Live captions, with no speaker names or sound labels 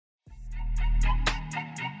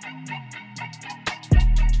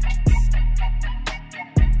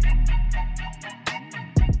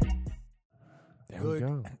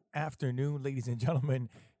afternoon, ladies and gentlemen.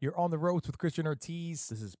 You're on the roads with Christian Ortiz.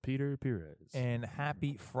 This is Peter Perez. And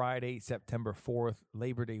happy Friday, September 4th,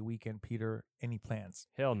 Labor Day weekend. Peter, any plans?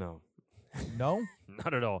 Hell no. No?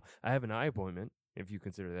 Not at all. I have an eye appointment, if you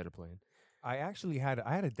consider that a plan. I actually had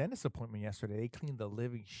a dentist appointment yesterday. They cleaned the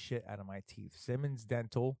living shit out of my teeth. Simmons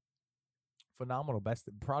Dental, phenomenal,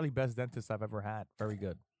 probably best dentist I've ever had. Very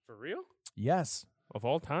good. For real? Yes, Of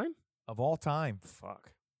all time? of all time.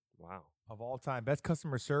 Fuck. Wow. Of all time. Best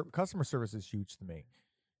customer service is huge to me.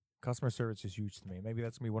 Customer service is huge to me. Maybe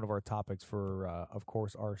that's going to be one of our topics for, of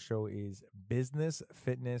course, our show is business,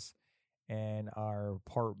 fitness, and our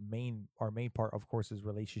main part, of course, is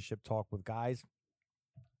relationship talk with guys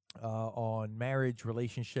on marriage,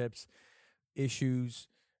 relationships, issues,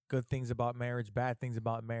 good things about marriage, bad things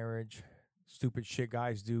about marriage, stupid shit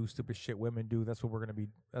guys do, stupid shit women do. That's what we're gonna be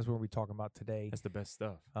talking about today. That's the best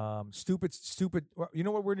stuff. Stupid. You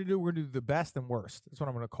know what we're gonna do? We're gonna do the best and worst. That's what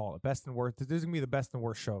I'm gonna call it. Best and worst. This is gonna be the best and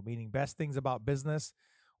worst show. Meaning best things about business,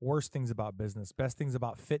 worst things about business, best things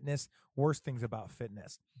about fitness, worst things about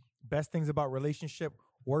fitness, best things about relationship,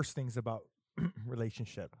 worst things about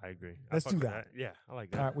relationship. I agree. Let's do that. Yeah, I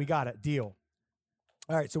like that. All right, we got it. Deal.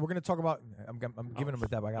 All right, so we're gonna talk about. I'm giving them a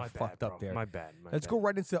dab. I got fucked up there. My bad. Let's go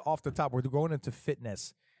right into off the top. We're going into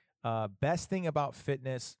fitness. Best thing about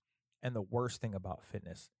fitness and the worst thing about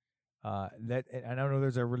fitness. And I know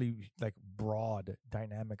there's a really broad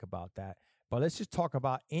dynamic about that, but let's just talk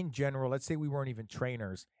about in general. Let's say we weren't even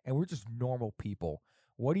trainers and we're just normal people.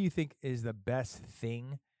 What do you think is the best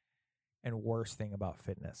thing and worst thing about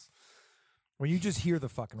fitness? When you just hear the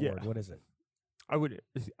fucking word, what is it?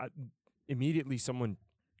 Immediately someone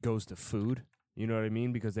goes to food, you know what I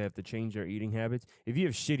mean? Because they have to change their eating habits. If you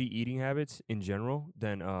have shitty eating habits in general,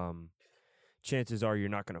 then chances are you're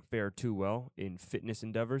not going to fare too well in fitness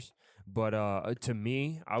endeavors. But to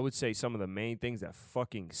me, I would say some of the main things that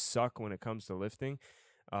fucking suck when it comes to lifting,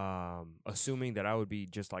 assuming that I would be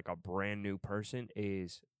just like a brand new person,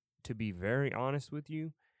 is, to be very honest with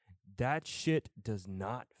you, that shit does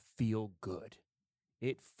not feel good.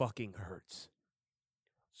 It fucking hurts.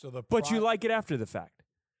 But you like it after the fact.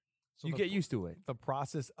 So you get used to it. The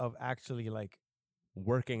process of actually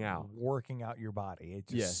working out your body, it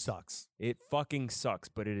just sucks. It fucking sucks,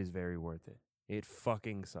 but it is very worth it. It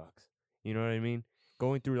fucking sucks. You know what I mean?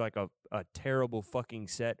 Going through a terrible fucking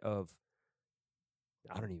set of,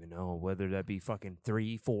 I don't even know, whether that be fucking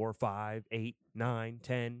 3, 4, 5, 8, 9,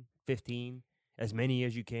 10, 15, as many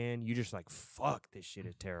as you can. You just fuck, this shit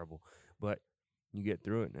is terrible. But you get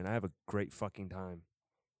through it, and I have a great fucking time.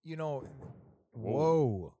 You know,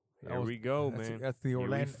 whoa. Here we go, man. That's the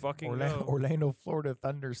Orlando, Florida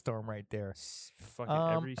thunderstorm right there.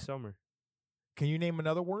 Fucking every summer. Can you name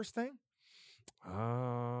another worst thing?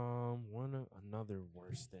 Another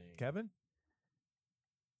worst thing. Kevin?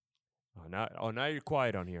 Now you're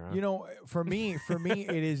quiet on here, huh? You know, for me,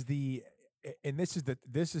 it is and this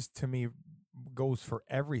is to me goes for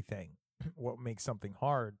everything. What makes something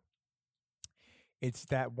hard? It's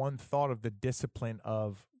that one thought of the discipline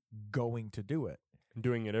of going to do it.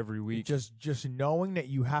 Doing it every week. Just knowing that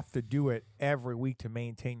you have to do it every week to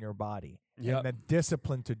maintain your body. Yep. And the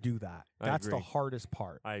discipline to do that. That's the agree. hardest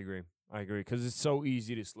part. I agree. Because it's so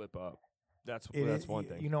easy to slip up. That's one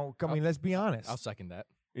thing. You know, I mean, let's be honest. I'll second that.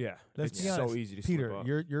 Yeah. Let's be it's honest. so easy to Peter, slip up.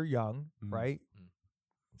 you're young, right? Mm.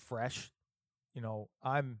 Fresh. You know,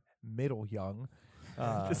 I'm middle young.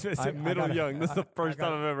 This is middle young. This is the first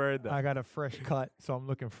time I've ever heard that. I got a fresh cut, so I'm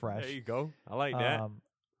looking fresh. There you go. I like that.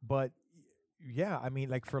 But yeah, I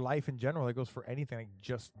mean, for life in general, it goes for anything.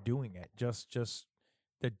 Just doing it, just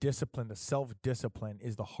the discipline, the self-discipline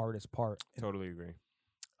is the hardest part. Totally agree.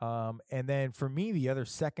 And then for me, the other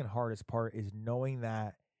second hardest part is knowing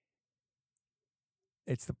that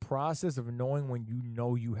it's the process of knowing when you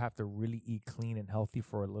know you have to really eat clean and healthy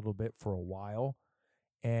for a little bit, for a while,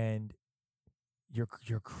 and you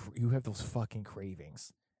have those fucking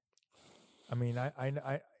cravings. I mean,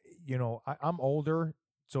 I'm older,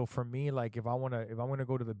 so for me, if I want to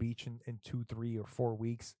go to the beach in 2, 3, or 4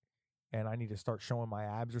 weeks, and I need to start showing my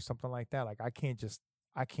abs or something like that, I can't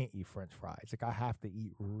eat French fries. I have to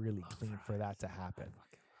eat really clean for that to happen.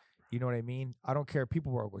 You know what I mean? I don't care.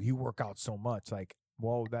 People were you work out so much.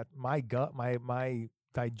 Well, that my gut, my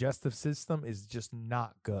digestive system is just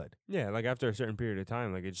not good. Yeah, after a certain period of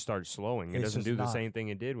time, it starts slowing. It doesn't do the same thing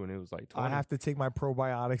it did when it was 20. I have to take my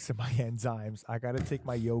probiotics and my enzymes. I got to take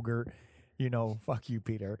my yogurt. Fuck you,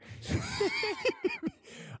 Peter.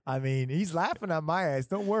 I mean, he's laughing at my ass.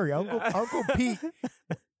 Don't worry, Uncle Pete.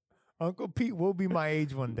 Uncle Pete will be my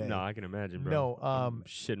age one day. No, I can imagine, bro. No, I'm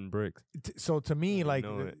shitting bricks. So to me,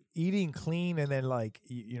 eating clean and then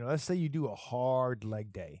let's say you do a hard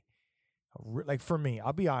leg day, Like for me,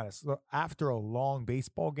 I'll be honest. Look, after a long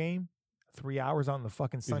baseball game, 3 hours on the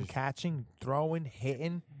fucking sun, just- catching, throwing,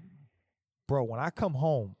 hitting, bro. When I come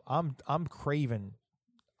home, I'm craving.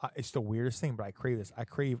 It's the weirdest thing, but I crave this. I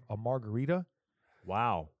crave a margarita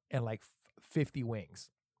Wow. and like 50 wings.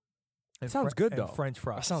 And Sounds good, and though. French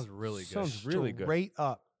fries. That sounds really good. Sounds really good. Straight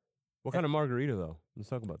up. What kind of margarita though? Let's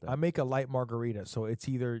talk about that. I make a light margarita, so it's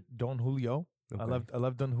either Don Julio. Okay. I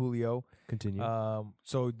love Don Julio. Continue.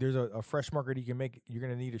 So there's a fresh margarita you can make. You're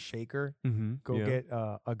gonna need a shaker. mm-hmm. Go get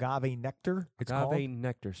agave nectar. It's agave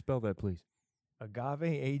nectar. Spell that, please. called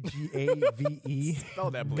agave, AGAVE.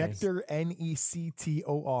 Spell that, please. Nectar,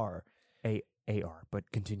 NECTOR. AR.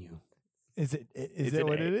 But continue. Is it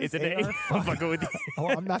what it is? It's an A. AR? I'm fucking with you. Oh,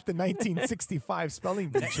 I'm not the 1965 spelling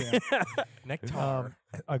bee champ. Nectar.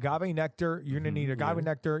 Agave nectar. You're gonna need Mhm, agave yeah.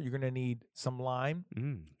 nectar. You're gonna need some lime,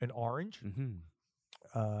 Mm. an orange. Mm-hmm. You're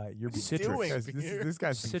What are you citrus. doing, This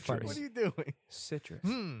guy's being Citrus. funny. What are you doing? Citrus.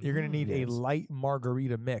 You're gonna need a Yes. light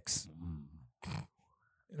margarita mix,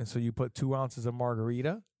 and so you put 2 ounces of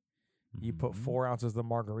margarita. You put Mm-hmm. 4 ounces of the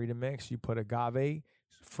margarita mix. You put agave,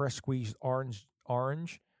 fresh squeezed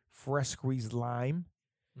orange, fresh squeezed lime,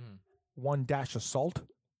 Mm. 1 dash of salt.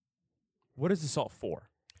 What is the salt for?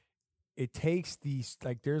 It takes these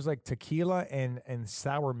there's like tequila and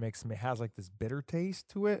sour mix. And it has like this bitter taste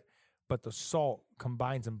to it, but the salt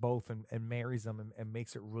combines them both and marries them and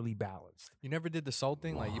makes it really balanced. You never did the salt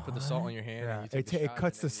thing? Like you put the salt on your hand and you take the it shot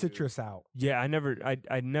cuts the and then you- citrus out. Yeah, I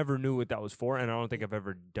never knew what that was for, and I don't think I've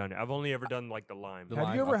ever done it. I've only ever done like the lime. The Have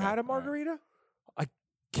lime, you ever okay, had a all right. margarita?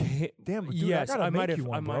 Can't, Damn, dude, yes, I gotta I might make have. you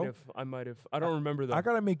one, I might bro. have. I might have. I don't remember though. I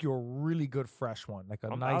gotta make you a really good fresh one, like a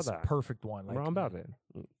I'm nice, about that. perfect one. Like I'm about it.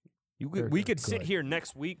 You They're could, we could sit good. here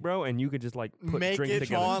next week, bro, and you could just like put Make drinks it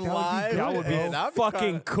together. on live. That would be Yeah, that'd be fucking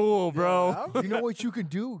kinda- cool, bro. Yeah, you know what you can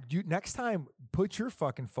do? You next time put your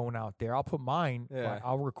fucking phone out there. I'll put mine. Yeah.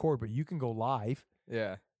 I'll record, but you can go live.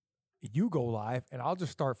 Yeah. You go live, and I'll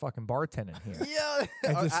just start fucking bartending here. Yeah.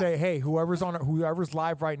 And just say, hey, whoever's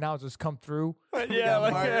live right now, just come through. Yeah,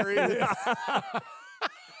 margaritas.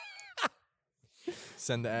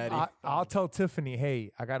 Send the Addy. I'll tell Tiffany, hey,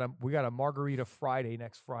 we got a margarita Friday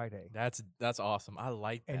next Friday, That's awesome. I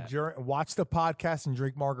like that. and watch the podcast and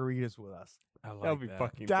drink margaritas with us. I like That'd be that.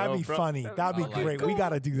 fucking. That'd dope, be bro. funny. That'd be I like great. that. We got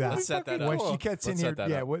to do that. Let's set that when up. she gets in Let's here, set that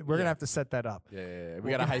yeah, up. we're Yeah. gonna have to set that up. Yeah.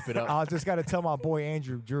 We gotta hype it up. I just got to tell my boy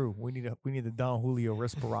Andrew Drew, we need the Don Julio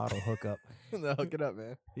Respirado hookup. No, hook it up,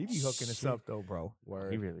 man. He be hooking us up though, bro. He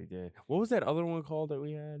Word. really did. What was that other one called that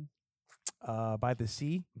we had? By the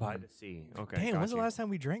sea, By the sea. Okay. Damn, when's the gotcha. last time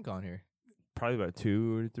we drank on here? Probably about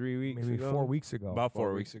 2 or 3 weeks maybe ago. 4 weeks ago. About 4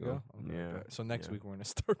 4 weeks ago. Okay, Yeah. bet. So next yeah. week we're gonna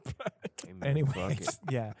start back. Hey, man, fuck Anyways, it.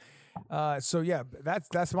 yeah. So yeah,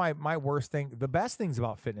 that's my worst thing. The best things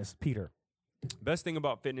about fitness, Peter. Best thing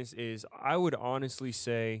about fitness is I would honestly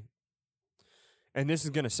say, and this is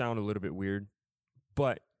gonna sound a little bit weird,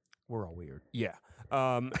 but We're all weird. yeah,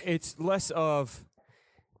 it's less of.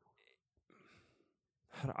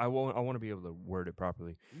 I want to be able to word it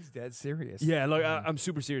properly. He's dead serious. Yeah, like I'm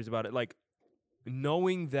super serious about it. Like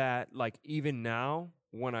knowing that, like even now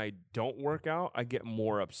when I don't work out, I get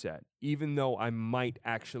more upset, even though I might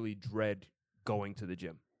actually dread going to the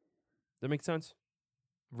gym. That make sense?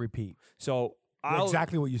 Repeat. So I'll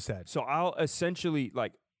Exactly what you said. So I'll essentially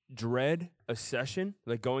like dread a session,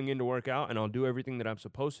 like going in to work out, and I'll do everything that I'm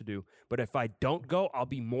supposed to do. But if I don't go, I'll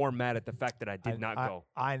be more mad at the fact that I did not go.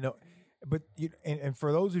 I know, but and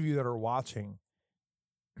for those of you that are watching,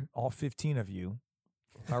 all 15 of you,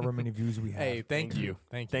 however many views we have. Hey, thank you.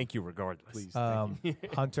 Thank you, regardless. Please.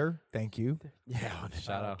 Hunter, thank you. Yeah,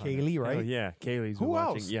 Shout out. Hunter. Kaylee, Oh, right? yeah, Kaylee's Who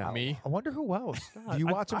watching. else? Yeah, Me? I wonder who else. Do you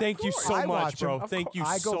watch them? Thank you so I much, watch 'em. bro. Of Thank course. you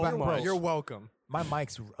I go so back, bro. much. You're welcome. My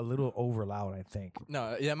mic's a little over loud, I think.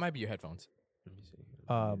 No, that might be your headphones. Let me see.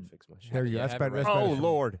 Let me fix my shit. There you go. Yeah, That's have better. it That's right. better Oh for me.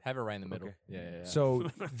 Lord. Have it right in the middle. Okay. Yeah. So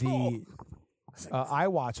I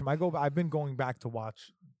watch them. I've been going back to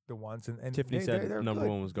watch the ones, and Tiffany said they're number good.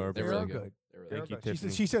 one was garbage. They're They're really all good. good. They're really They're Thank you, good. She said-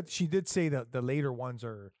 Tiffany. She said she did say that the later ones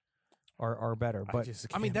are better, but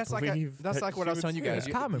I mean, that's like what I was telling you guys. it's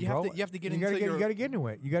You- common, you bro. Have to get you into gotta get your. you gotta get into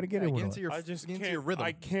it. You gotta get into get it. into your. I just get into can't. your rhythm.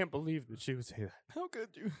 I can't believe that she would say that. How could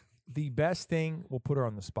you? The best thing, we'll put her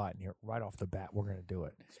on the spot in here right off the bat. We're gonna do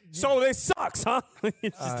it. So this sucks, huh?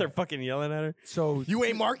 Just start fucking yelling at her. So You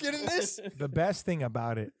ain't marketing this. the best thing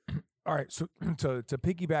about it, all right. So to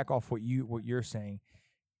piggyback off what you're saying,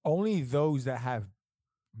 only those that have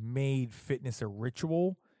made fitness a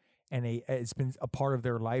ritual and it's been a part of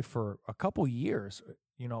their life for a couple years.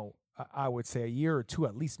 You know, I would say a year or two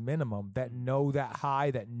at least minimum. That know that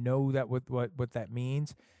high, that know that what that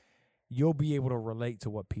means. You'll be able to relate to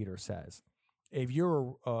what Peter says. if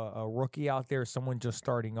you're a rookie out there, someone just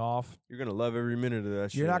starting off, You're gonna love every minute of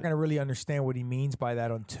that shit. you're not going to really understand what he means by that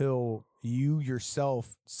until you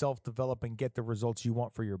yourself self-develop and get the results you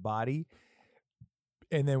want for your body.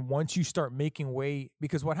 And then once you start making weight,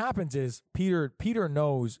 because what happens is Peter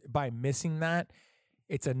knows by missing that,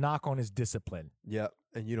 it's a knock on his discipline. Yeah,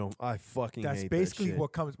 and you don't. I fucking. That's hate basically that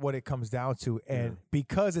shit. what it comes down to. And Yeah.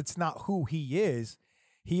 because it's not who he is,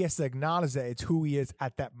 he has to acknowledge that it's who he is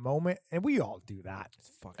at that moment. And we all do that. It's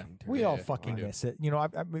fucking. We terrible. all fucking do. miss it. You know,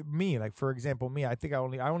 me, like for example, me, I think I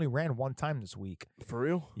only ran one time this week. For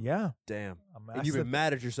real? Yeah. Damn. That's And you've the- been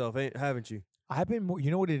mad at yourself, haven't you? I've been,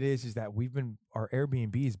 you know what it is that our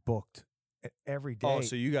Airbnb is booked every day. Oh,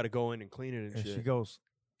 so you got to go in and clean it and and shit. she goes,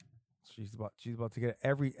 she's about to get it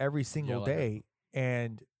every single Yell at her. day.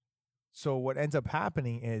 And so what ends up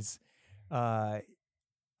happening is, I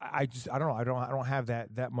don't know. I don't have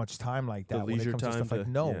that much time like the that when it leisure comes to time. stuff like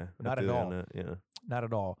no, yeah, I not at feel you all. on that, yeah. Not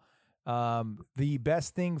at all. The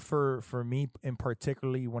best thing for me, in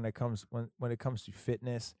particularly when it comes to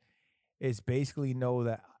fitness, is basically know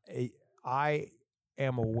that I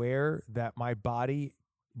am aware that my body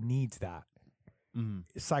needs that.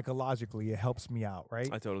 Psychologically, it helps me out, right?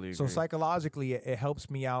 I totally agree. So psychologically, it helps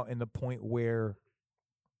me out in the point where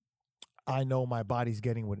I know my body's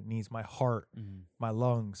getting what it needs. My heart, my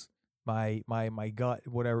lungs, my gut,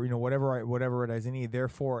 whatever, whatever it is I need.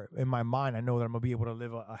 Therefore, in my mind, I know that I'm gonna be able to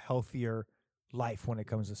live a healthier life when it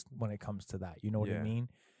comes to that. You know what I Yeah. mean?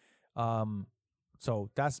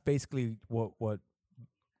 So that's basically what what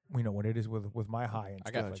it is with my high and I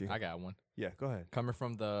stuff got like you. that. I got one. Yeah, go ahead. Coming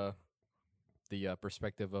from the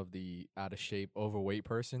perspective of the out of shape, overweight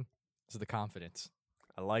person, is the confidence.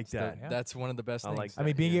 I like that. Yeah. That's one of the best I things. like I mean,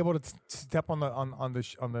 that, being yeah. able to step on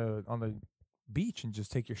the beach and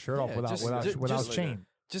just take your shirt off Yeah, without just shame.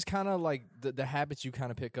 Just kind of like the habits you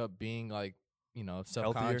kind of pick up being like,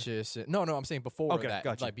 self-conscious. No, I'm saying before Okay, that,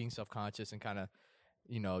 gotcha. like being self-conscious and kind of,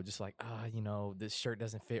 just like, this shirt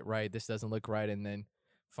doesn't fit right. This doesn't look right. And then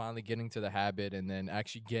finally getting to the habit and then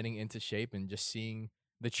actually getting into shape and just seeing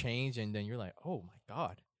the change. And then you're like, oh my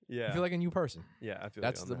God, Yeah. you feel like a new person. yeah, I feel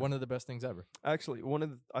That's you on that. one of the best things ever. Actually,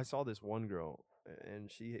 I saw this one girl, and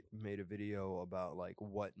she made a video about like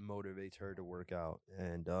what motivates her to work out,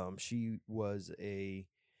 and she was a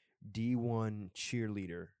D1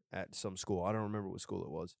 cheerleader at some school. I don't remember what school it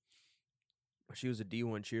was. But she was a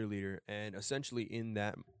D1 cheerleader, and essentially in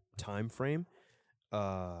that time frame,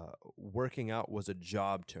 working out was a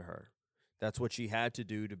job to her. That's what she had to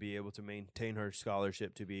do to be able to maintain her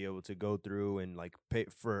scholarship, to be able to go through and like pay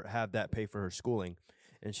for her schooling.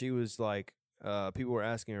 And she was like, people were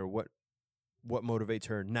asking her what motivates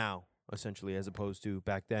her now, essentially, as opposed to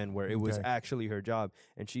back then where it was Okay. actually her job.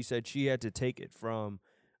 And she said she had to take it from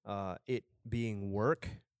it being work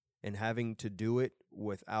and having to do it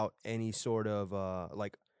without any sort of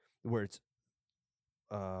like where it's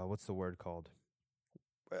what's the word called?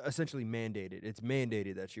 Essentially mandated. It's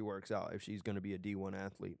mandated that she works out if she's going to be a D1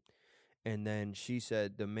 athlete. And then she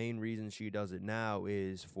said the main reason she does it now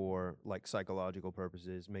is for like psychological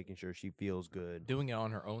purposes, making sure she feels good. Doing it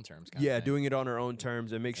on her own terms. Yeah, doing it on her own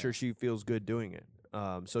terms and make sure she feels good doing it.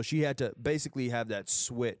 So she had to basically have that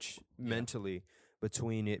switch mentally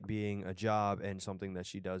between it being a job and something that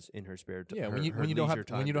she does in her spare time. Yeah, when you don't have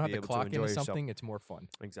to clock into something, it's more fun.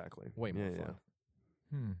 Exactly. Way more fun.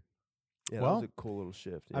 Yeah, Well, that was a cool little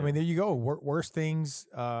shift. I mean, there you go. Worst things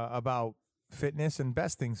about fitness and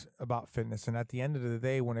best things about fitness. And at the end of the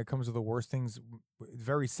day, when it comes to the worst things,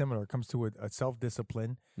 very similar. It comes to a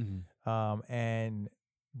self-discipline and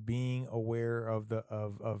being aware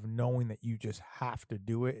of knowing that you just have to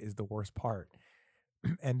do it is the worst part.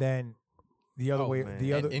 And then the other way, man.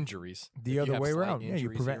 And injuries. the If you other have way slight around. Yeah, you injuries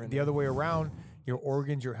here prevent and the there. other way around. Your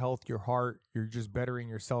organs, your health, your heart, you're just bettering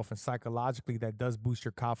yourself. And psychologically, that does boost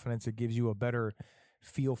your confidence. It gives you a better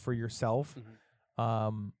feel for yourself.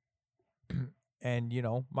 And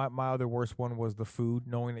my other worst one was the food,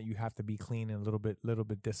 knowing that you have to be clean and a little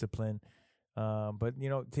bit disciplined. But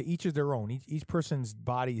to each is their own. Each person's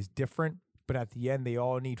body is different, but at the end, they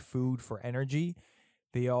all need food for energy.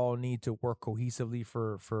 They all need to work cohesively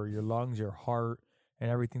for your lungs, your heart, and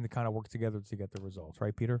everything to kind of work together to get the results.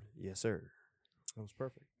 Right, Peter? yes, sir. That was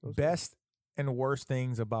perfect. Best and worst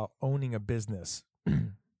things about owning a business.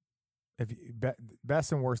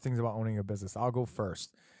 Best and worst things about owning a business. I'll go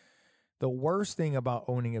first. The worst thing about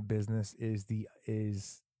owning a business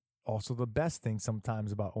is also the best thing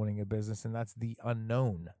sometimes about owning a business, and that's the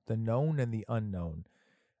unknown, the known and the unknown.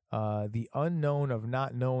 The unknown of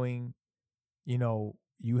not knowing,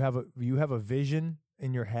 you have a vision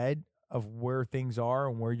in your head of where things are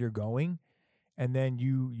and where you're going, and then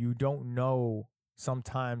you don't know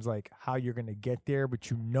sometimes like how you're gonna get there, but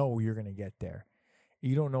you know you're gonna get there.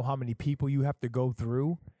 You don't know how many people you have to go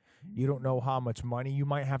through. You don't know how much money you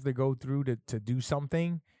might have to go through to do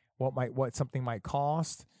something. What something might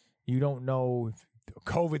cost. You don't know if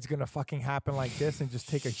COVID's gonna fucking happen like this and just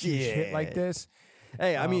take a huge hit like this.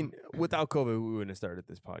 Hey, I mean, without COVID, we wouldn't have started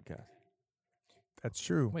this podcast. That's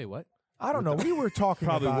true. Wait, what? I don't know. We were talking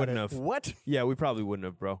Probably about wouldn't it. have. What? Yeah, we probably wouldn't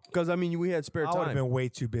have, bro. Because I mean, we had spare I would have time. been way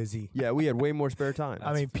too busy. Yeah, we had way more spare time.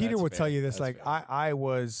 I mean, Peter that's would tell fair. you this. That's Like fair. I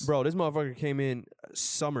was, Bro, this motherfucker came in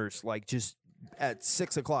summers, like just at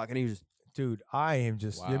 6 o'clock, and he was just, dude. I am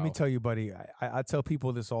just. Let me Wow. tell you, buddy. I tell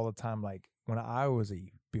people this all the time. Like when I was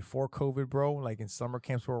before COVID, bro. Like in summer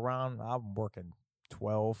camps were around, I'm working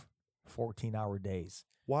 12, 14-hour days.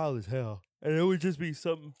 wild as hell. And it would just be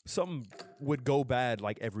something would go bad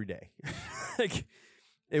like every day. Like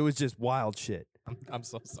it was just wild shit. I'm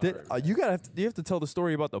so sorry. You have to tell the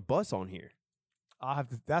story about the bus on here. I'll have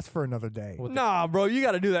to. That's for another day. What the- Nah, bro, you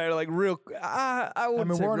got to do that like real. I I wouldn't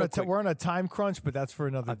mean, say we're on real a quick. we're on a time crunch, but that's for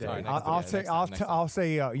another day. Alright, I'll next say time, next time. I'll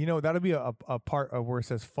say you know that'll be a part of where it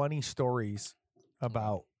says funny stories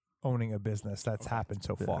about owning a business that's happened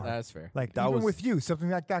so far. That's fair. Like That even was- with you,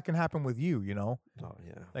 something like that can happen with you. You know, Oh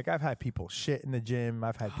yeah. like I've had people shit in the gym.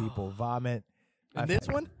 I've had people vomit. And I've this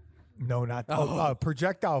had- one? No, not Oh.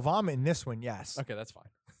 projectile vomit in this one. Yes. Okay, that's fine.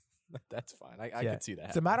 That's fine. I Yeah. could see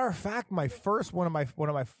that. As a matter of fact, my first one of my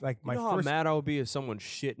like my You know how first mad I would be if someone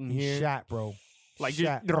shit in he here. shat, bro. Like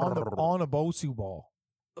Shat just on a Bosu ball.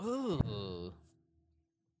 Ugh.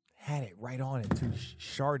 Had it right on it too.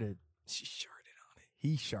 Sharded. She sharded on it.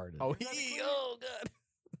 He sharded. Oh, oh god.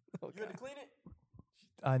 Oh, god. clean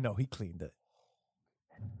it? No, he cleaned it.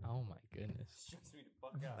 Oh my goodness.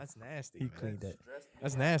 That's nasty. He man. cleaned it.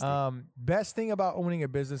 That's nasty. Best thing about owning a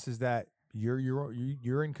business is that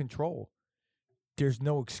you're in control. There's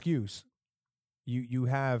no excuse. You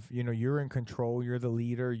have, you know, you're in control. You're the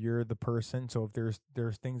leader. You're the person. So if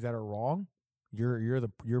there's things that are wrong,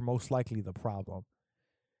 you're most likely the problem.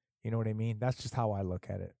 You know what I mean? That's just how I look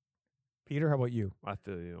at it. Peter, how about you? I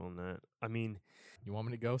feel you on that. I mean, You want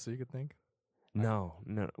me to go so you could think? no.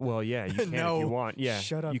 Well, yeah, you can No. if you want. Yeah,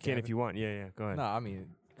 Shut up, you can if Gavin. you want. Yeah. Go ahead. No, I mean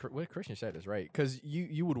what Christian said is right. Because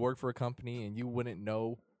you would work for a company and you wouldn't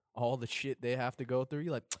know all the shit they have to go through.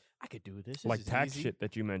 You're like, I could do this. This Like is tax easy. shit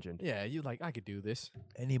that you mentioned. Yeah, you like I could do this.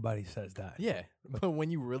 Anybody says that. Yeah, but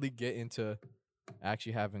when you really get into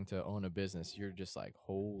actually having to own a business, you're just like,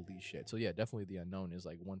 holy shit. So yeah, definitely the unknown is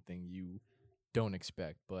like one thing you don't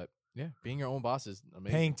expect. But yeah, being your own boss is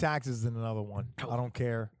amazing. Paying taxes is another one. I don't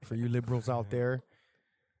care. For you liberals out there,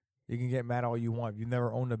 you can get mad all you want. If you've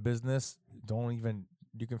never owned a business,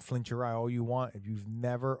 you can flinch your eye all you want. If you've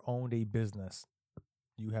never owned a business,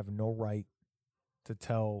 you have no right to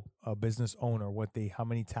tell a business owner how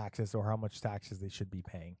many taxes or how much taxes they should be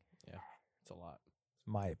paying. It's a lot.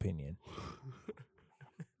 My opinion.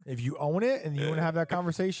 If you own it and you want to have that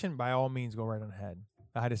conversation, by all means, go right on ahead.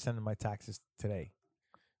 I had to send in my taxes today,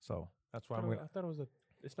 so that's why I'm gonna. thought it was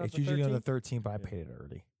It's usually on the 13th, but I paid it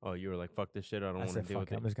early. Oh, you were like, fuck this shit. I don't I want to said, deal "Fuck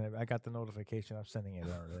with it." it. I got the notification. I'm sending it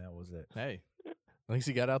early. That was it. Hey, at least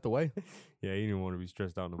he got out the way. Yeah, he didn't want to be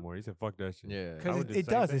stressed out no more. He said, fuck that shit. Yeah. I Because would do it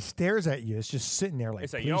the same does. thing. It stares at you. It's just sitting there like,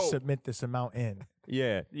 It's like, please yo. submit this amount in.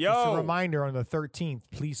 Yeah. Just a Yo. reminder on the 13th,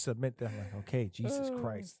 please submit that. I'm like, okay, Jesus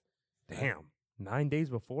Christ. Damn. 9 days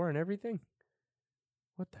before and everything?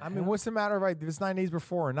 What the I mean, what's the matter if it's 9 days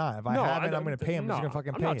before or not? If I haven't, I'm going to pay him. I'm just going to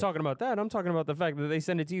fucking I'm pay not it. talking about that. I'm talking about the fact that they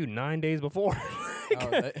send it to you 9 days before.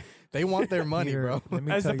 Oh, they want their money, Peter, bro. let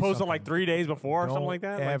me As tell you opposed to like something. 3 days before or something Don't like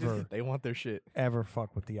that. Like, just- Ever, They want their shit. ever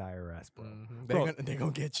fuck with the IRS, bro. They're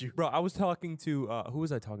gonna get you. Bro, I was talking to who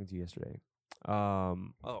was I talking to yesterday?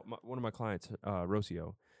 One of my clients,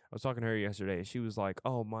 Rocio. I was talking to her yesterday, and she was like,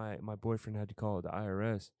 "Oh, my boyfriend had to call the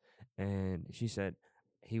IRS," and she said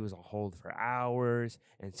he was on hold for hours,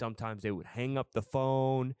 and sometimes they would hang up the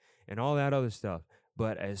phone and all that other stuff.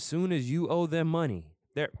 But as soon as you owe them money,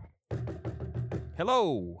 they're,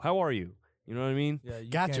 hello, how are you? You know what I mean? Yeah, you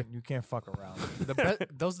Gotcha. You can't fuck around.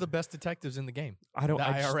 Those are the best detectives in the game. I don't. The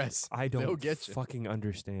I just- IRS. I They'll don't get you. fucking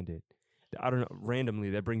understand it. I don't know. Randomly,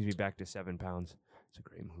 that brings me back to 7 Pounds. It's a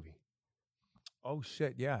great movie. Oh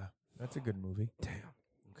shit, yeah, that's a good movie. Damn.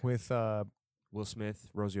 With Will Smith,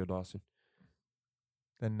 Rosie Dawson.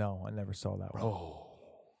 then no, I never saw that one. Oh,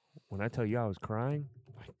 when I tell you I was crying,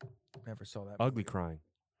 Never saw that. ugly crying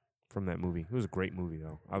from that movie. It was a great movie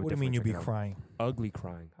though. I would What do you mean you'd be definitely check it out. crying? Ugly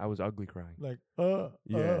crying. I was ugly crying. Like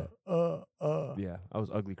Yeah. Yeah, I was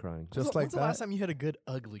ugly crying. just like When's the last that. time you had a good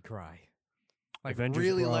ugly cry? Like Avengers-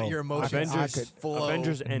 really let Bro, your emotions Avengers- flow.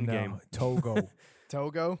 Avengers Endgame. No, Togo.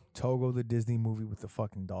 Togo. Togo, the Disney movie with the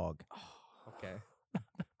fucking dog. Okay.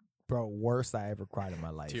 Bro, worst I ever cried in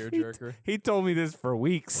my life. Tearjerker. He told me this for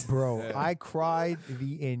weeks. Bro, Yeah. I cried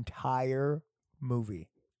the entire movie,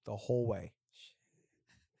 the whole way.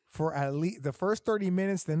 For at least the first 30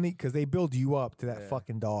 minutes, then because they build you up to that Yeah.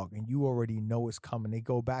 fucking dog, and you already know it's coming. They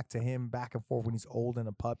go back to him back and forth when he's old and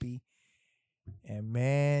a puppy. And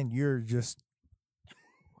man, you're just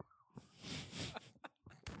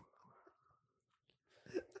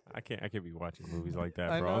I can't be watching movies like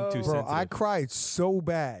that, I bro. I'm too know. bro, sensitive. I cried so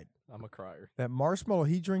bad. I'm a crier. That Marshmallow,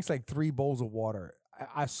 he drinks like 3 bowls of water.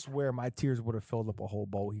 I swear my tears would have filled up a whole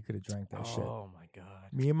bowl. He could have drank that shit. Oh my god.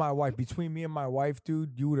 Me and my wife, between me and my wife,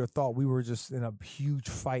 dude, you would have thought we were just in a huge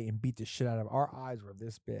fight and beat the shit out of our eyes were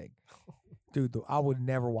this big. Dude, I would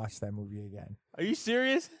never watch that movie again. Are you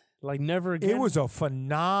serious? Like never again? It was a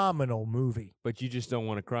phenomenal movie, But you just don't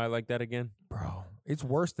want to cry like that again? bro. It's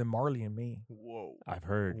worse than Marley and Me. Whoa. I've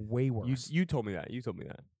heard. Way worse. You told me that. You told me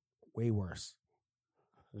that. Way worse.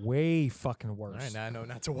 Way fucking All worse. right, now I know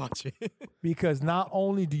not to watch it. Because not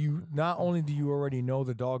only do you already know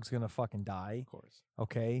the dog's gonna fucking die, Of course.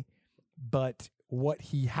 okay, but what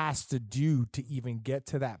he has to do to even get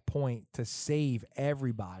to that point to save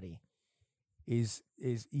everybody is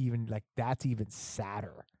even like that's even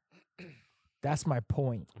sadder. That's my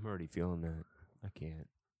point. I'm already feeling that. I can't.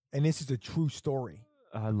 And this is a true story.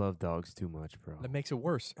 I love dogs too much, bro. That makes it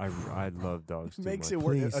worse. I love dogs too Makes much. it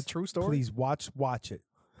worse. Please, A true story. Please watch it.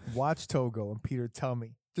 Watch Togo and Peter tell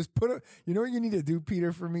me. Just put a you know what you need to do,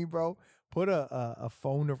 Peter, for me, bro? Put a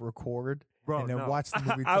phone to record Bro, and then no. watch the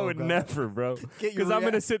movie I would Togo. never, bro. Get your Because I'm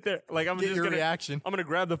gonna rea- sit there like I'm Get just your gonna reaction. I'm gonna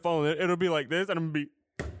grab the phone. It'll be like this, and I'm gonna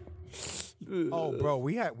be. Oh, bro,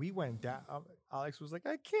 we went down. Alex was like,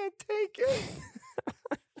 I can't take it.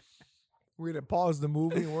 We had to pause the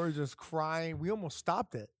movie and we're just crying. We almost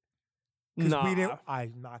stopped it. 'Cause Nah. we didn't.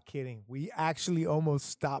 I'm not kidding. We actually almost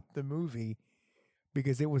stopped the movie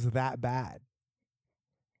because it was that bad.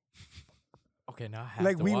 Okay, now I have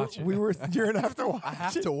Like to we watch it. we were. You're gonna have to watch. I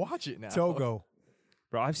have it. to watch it now. Togo.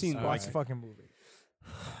 Bro, I've seen Sorry. Watch like the fucking movie.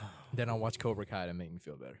 Then I'll watch Cobra Kai to make me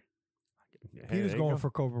feel better. Hey, Peter's there you going go. for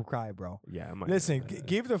Cobra Kai, bro. Yeah, I might. Listen,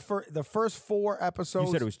 give the first 4 episodes.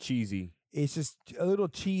 You said it was cheesy. It's just a little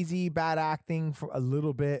cheesy, bad acting for a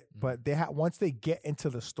little bit, Mm. but they once they get into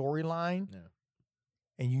the storyline, Yeah.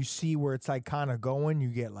 and you see where it's like kind of going, you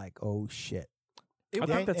get like, oh shit. I then-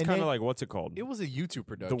 think that's and kind then- of like what's it called? It was a YouTube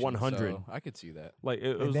production. 100. So I could see that. Like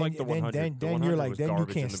it And was then, like the 100. Then, The then 100 you're like, was then you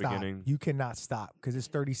garbage in can't the stop. beginning. You cannot stop because it's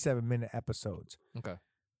 37-minute episodes. Okay.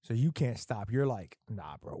 So you can't stop. You're like,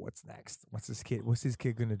 nah, bro, what's next? What's this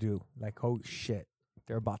kid gonna do? Like, oh shit,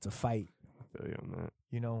 they're about to fight. I feel you on that.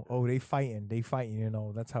 You know, oh, they fighting, you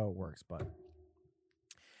know, that's how it works. But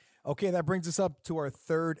okay, that brings us up to our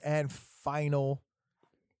third and final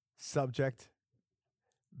subject.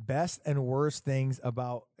 Best and worst things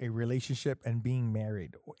about a relationship and being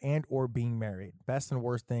married or being married. Best and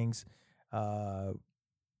worst things,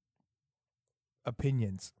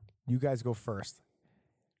 opinions. You guys go first.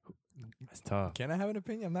 That's tough. Can I have an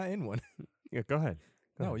opinion? I'm not in one. Yeah, go ahead.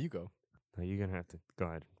 Go No, ahead. you go. No, you're gonna have to go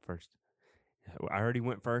ahead first. I already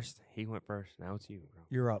went first. He went first. Now it's you, bro.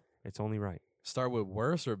 You're up. It's only right. Start with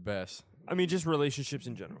worst or best? I mean, just relationships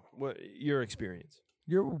in general. What your experience?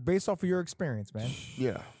 You're based off of your experience, man.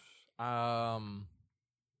 Yeah.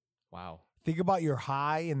 Wow. Think about your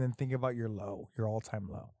high and then think about your low, your all-time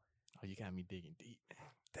low. Oh, you got me digging deep.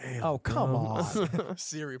 Damn. Oh, come on.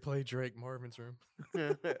 Siri, play Drake Marvin's Room.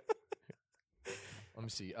 Let me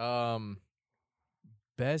see.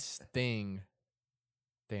 Best thing.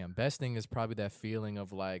 Damn, best thing is probably that feeling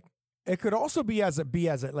of like, It could also be as a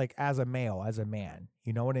male, as a man.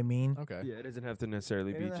 You know what I mean? okay. Yeah, it doesn't have to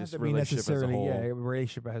necessarily It be doesn't have just to be relationship as a necessarily, whole. yeah, a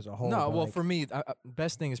relationship as a whole. No, but well, like, for me,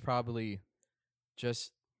 best thing is probably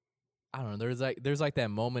just, I don't know. There's like that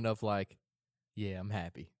moment of like, yeah, I'm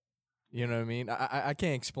happy. You know what I mean? I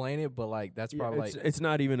can't explain it, but like that's Yeah, probably it's, like, it's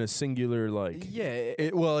not even a singular like. yeah,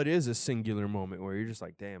 Well, it is a singular moment where you're just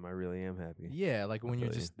like, damn, I really am happy. yeah, like when you're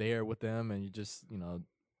feel you. just there with them and you just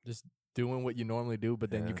just doing what you normally do, but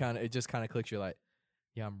then Yeah. it just kind of clicks. You're like,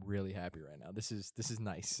 yeah, I'm really happy right now. This is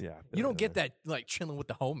nice. Yeah. I feel You don't get that. that like chilling with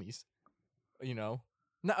the homies, you know.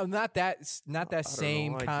 Not that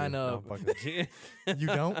same kind of. You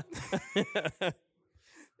don't?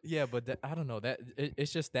 Yeah, but I don't know that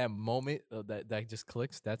it's just that moment that just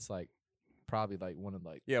clicks. That's like probably like one of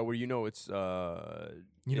like Yeah, where you know it's it's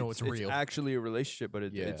real. It's actually a relationship, but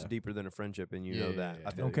it's Yeah. deeper than a friendship, and you know Yeah, that. yeah, I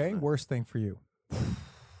yeah. feel you okay, on that. worst thing for you.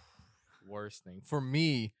 Worst thing for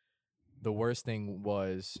me. The worst thing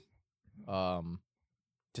was,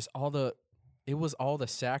 just all the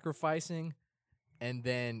sacrificing and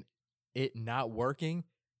then it not working,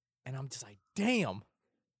 and I'm just like, damn,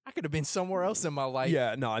 I could have been somewhere else in my life.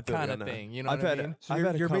 Yeah, no, I feel kind you of on that. thing. You know I've what had I mean? So I've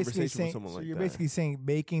had a you're basically conversation with saying, someone so like you're that. basically saying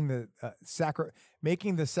making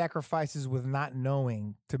the sacrifices with not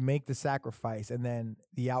knowing to make the sacrifice, and then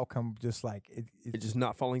the outcome just like It's just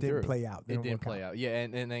not falling didn't through. play out. It didn't play out. Yeah,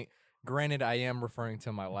 and granted, I am referring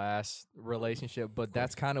to my last relationship, but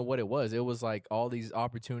that's kind of what it was. It was like all these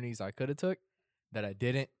opportunities I could have took that I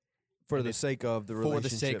didn't. For And the it's sake of the For relationship.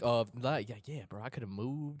 the sake of like, yeah, bro, I could have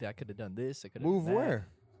moved. I could have done this. I could have Move done that. where?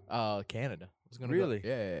 Canada. I was gonna Really? Go,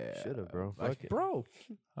 yeah. Should have, bro. Like, Fuck it. bro.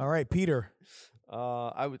 All right, Peter.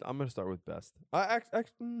 I'm gonna start with best.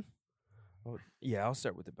 Yeah, I'll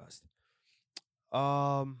start with the best.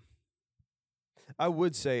 I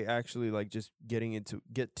would say actually like just getting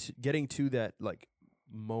to that like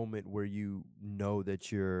moment where you know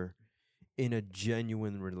that you're in a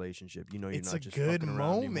genuine relationship. You know, you're It's not a just good fucking around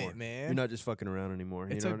moment, anymore. man. You're not just fucking around anymore.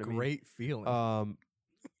 It's you know a what I mean? great feeling.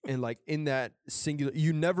 And like in that singular,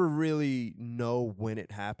 you never really know when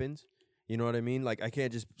it happens. You know what I mean? Like I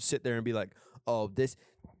can't just sit there and be like, oh, this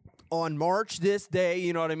on March this day,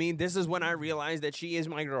 you know what I mean? This is when I realized that she is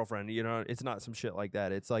my girlfriend. You know, it's not some shit like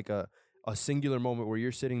that. It's like a singular moment where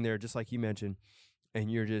you're sitting there, just like you mentioned, and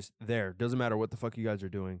you're just there. Doesn't matter what the fuck you guys are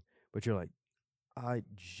doing, but you're like, I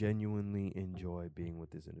genuinely enjoy being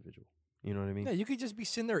with this individual. You know what I mean? yeah, you could just be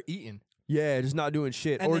sitting there eating, Yeah, just not doing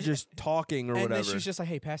shit And or then- just talking or and whatever. then she's just like,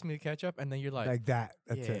 "Hey, pass me the ketchup," and then you're like, Like that.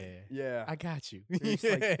 That's yeah, it. yeah. I got you. It's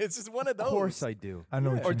yeah, like, it's just one of those. Of course I do. I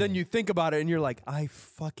know. What Or you then mean. you think about it and you're like, I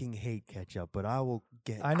fucking hate ketchup, but I will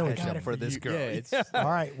get I know what you ketchup mean. for this You- girl. yeah, it's- All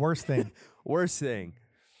right. Worst thing. Worst thing.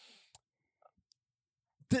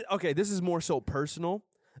 Okay, this is more so personal.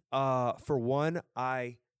 For one,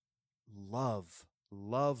 I love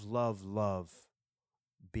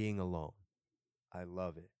being alone. I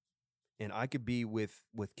love it. And I could be with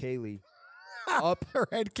Kaylee up. Her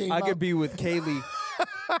head came I up. could be with Kaylee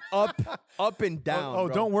up and down. Oh,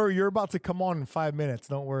 bro. don't worry. You're about to come on in 5 minutes.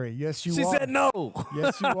 Don't worry. Yes, you She are. said no.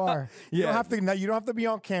 Yes, you are. You Yeah. don't have to. No, you don't have to be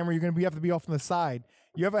on camera. You're gonna have to be off on the side.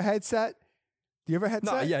 You have a headset? Do you have a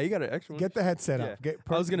headset? No, yeah, you got an extra one. Get the headset Yeah. up. Get,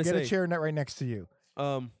 I was gonna get a say- chair right next to you.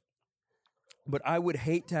 But I would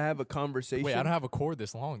hate to have a conversation. Wait, I don't have a cord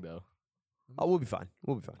this long though. Oh, we'll be fine.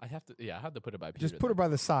 We'll be fine. I have to. Yeah, I have to put it by. Just Peter put her then. by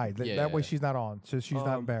the side. That, Yeah, that way yeah. she's not on. So she's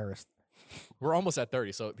not embarrassed. We're almost at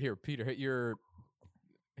 30. So here, Peter, hit your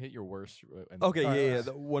worst. And Okay, All right, yeah, all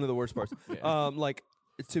right. one of the worst parts. Yeah. Like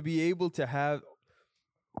to be able to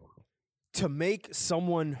make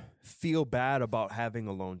someone feel bad about having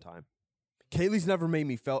alone time. Kaylee's never made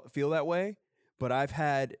me feel that way, but I've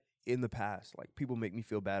had in the past like people make me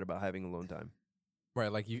feel bad about having alone time. Right,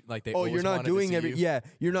 like you, like they. Oh, you're always not wanted to doing see every. you. Yeah,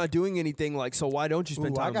 you're not doing anything. Like, so why don't you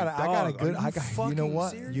spend Ooh, time? I got a good. Are You know fucking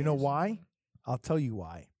what? You know serious? why? I'll tell you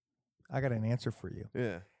why. I got an answer for you.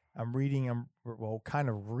 Yeah. I'm kind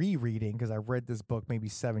of rereading because I read this book maybe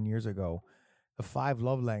 7 years ago, The 5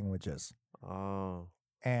 Love Languages, Oh.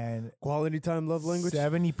 and Quality time, love language.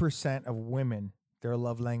 70% of women, their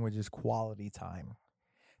love language is quality time.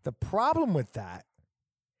 The problem with that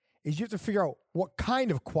is you have to figure out what kind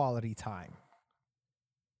of quality time.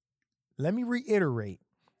 Let me reiterate.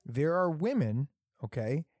 There are women,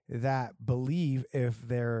 okay, that believe if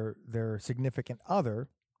their significant other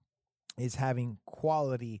is having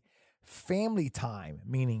quality family time,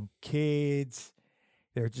 meaning kids,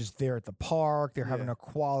 they're just there at the park, they're having Yeah. a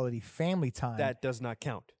quality family time. That does not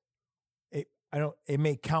count. It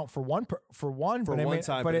may count for one, but one it may,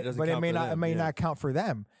 time, but but it it, doesn't but it count may for not. It them, may yeah. not count for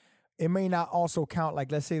them. It may not also count.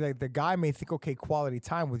 Like, let's say, like the guy may think, okay, quality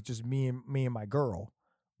time with just me and my girl,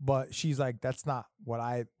 but she's like, that's not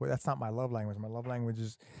that's not my love language. My love language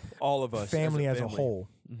is All of us, family as a family. whole.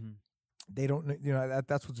 Mhm. They don't,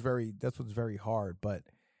 that's what's very hard. But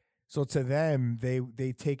so to them,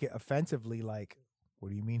 they take it offensively. Like, what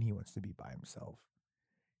do you mean he wants to be by himself?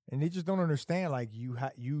 And they just don't understand. Like, you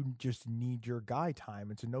just need your guy time.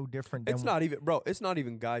 It's no different than It's not even, bro. It's not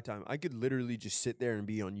even guy time. I could literally just sit there and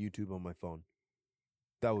be on YouTube on my phone.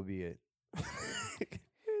 That would be it.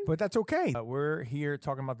 But that's okay. We're here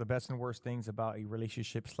talking about the best and worst things about a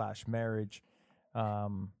relationship / marriage.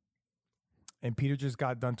 And Peter just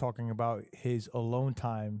got done talking about his alone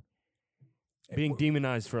time Being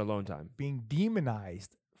demonized for alone time. being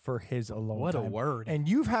demonized for his alone What time. a word. And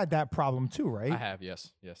you've had that problem too, right? I have,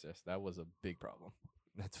 yes. That was a big problem.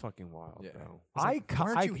 That's fucking wild, Yeah. bro.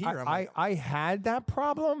 Aren't you here? I'm like, I had that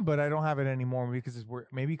problem, but I don't have it anymore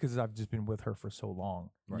because I've just been with her for so long.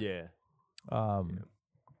 Right. Yeah.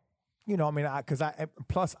 You know, I mean,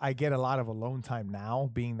 plus I get a lot of alone time now,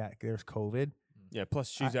 being that there's COVID. Yeah. Plus,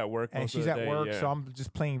 she's at work and most she's of the at day, work, yeah. so I'm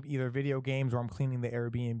just playing either video games or I'm cleaning the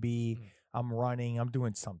Airbnb. I'm running. I'm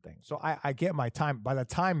doing something. So I get my time. By the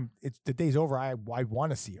time it's the day's over, I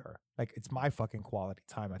want to see her. Like it's my fucking quality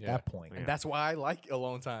time at Yeah. that point. And that's why I like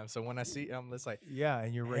alone time. So when I see it's like, Yeah,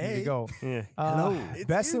 and you're ready to Hey. go. Yeah. It's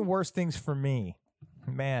Best you. and worst things for me,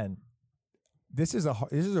 man. This is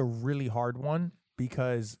a really hard one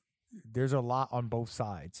because there's a lot on both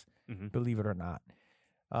sides. Mhm. Believe it or not.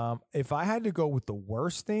 If I had to go with the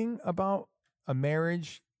worst thing about a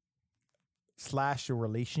marriage / a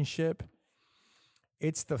relationship,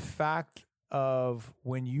 it's the fact of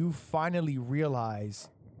when you finally realize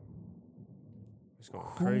It's going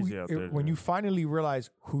crazy out there. when you finally realize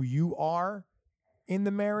who you are in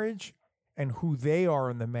the marriage and who they are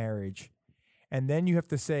in the marriage, and then you have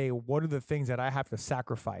to say, what are the things that I have to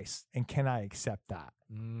sacrifice, and can I accept that?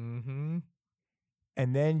 mm-hmm.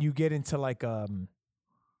 And then you get into like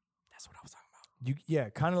That's what I was talking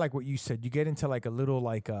about. kind of like what you said. You get into like a little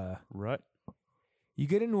like Rut. you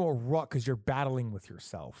get into a rut because you're battling with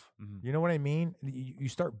yourself. Mhm. You know what I mean? You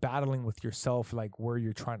start battling with yourself, like where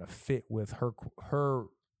you're trying to fit with her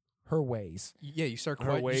ways. Yeah, you start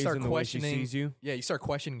Her ways and the way she questioning. sees you. Yeah, you start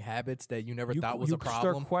questioning habits that you never You, thought was you a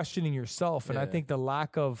problem. start questioning yourself, and I Yeah. think the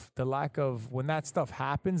lack of when that stuff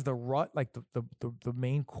happens, the rut, like the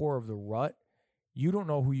main core of the rut, you don't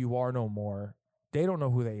know who you are no more. They don't know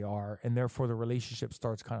who they are, and therefore the relationship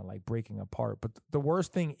starts kind of like breaking apart. But the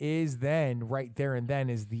worst thing is then, right there and then,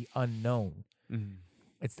 is the unknown. Mhm.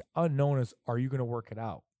 It's the unknown is, are you going to work it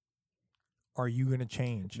out? Are you going to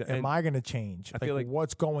change? And Am I going to change? I feel like-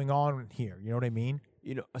 what's going on here? You know what I mean?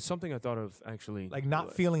 You know, something I thought of actually. Like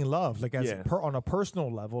not feeling love, like as Yeah. on a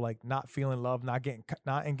personal level, like not feeling love, not getting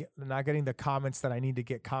the comments that I need to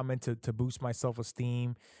get commented to boost my self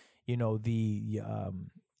esteem. You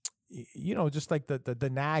know just like the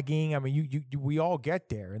nagging. I mean, you we all get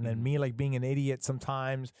there, and then Mhm. me like being an idiot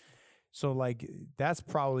sometimes. So like that's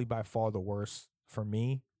probably by far the worst for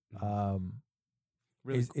me.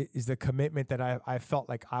 Really Is the commitment that I felt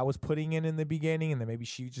like I was putting in the beginning, and then maybe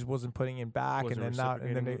she just wasn't putting in back, Wasn't and then not,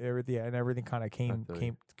 and then reciprocating it. everything kind of came feel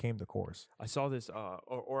you. came to course. I saw this,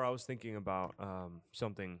 or I was thinking about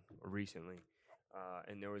something recently,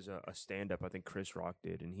 and there was a stand up I think Chris Rock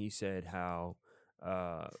did, and he said how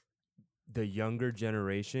the younger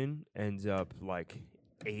generation ends up like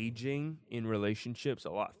aging in relationships a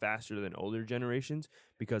lot faster than older generations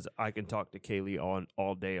because I can talk to Kaylee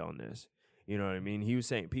all day on this. You know what I mean? He was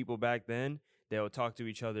saying people back then, they would talk to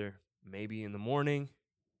each other maybe in the morning.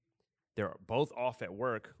 They're both off at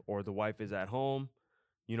work or the wife is at home.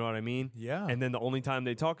 You know what I mean? Yeah, And then the only time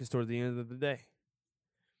they talk is toward the end of the day.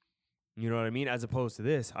 You know what I mean? As opposed to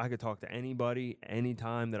this, I could talk to anybody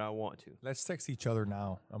anytime that I want to. let's text each other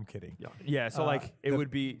now. I'm kidding. Yeah, so like it the-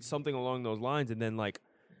 would be something along those lines, and then like,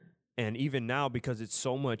 and even now because it's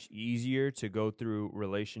so much easier to go through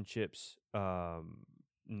relationships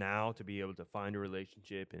now to be able to find a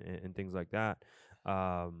relationship and things like that.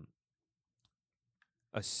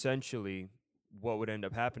 Essentially, what would end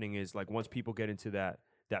up happening is like once people get into that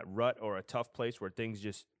rut or a tough place where things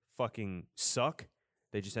just fucking suck,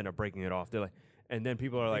 they just end up breaking it off. They're like, and then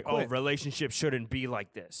people are like, "Oh, quit. relationships shouldn't be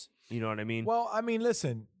like this." You know what I mean? Well, I mean,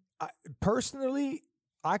 listen, personally,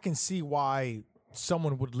 I can see why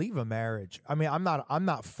someone would leave a marriage. I mean, I'm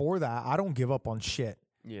not for that. I don't give up on shit.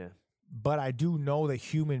 Yeah. But I do know that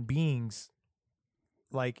human beings,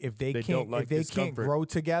 like if they They can't don't like if they can't discomfort. grow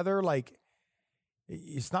together, like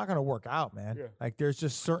it's not gonna work out, man. Yeah. Like there's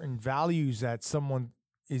just certain values that someone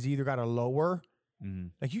is either got to lower. Mm-hmm.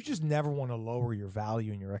 Like you just never want to lower your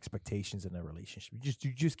value and your expectations in a relationship.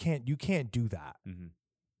 You just can't do that. Mm-hmm.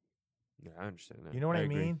 Yeah, I understand that. You know what I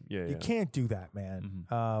agree. mean? Yeah, You yeah. can't do that, man.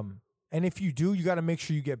 Mhm. And if you do, you got to make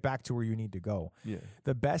sure you get back to where you need to go. Yeah.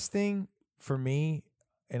 The best thing for me,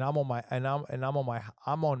 and I'm on my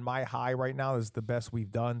high right now, is the best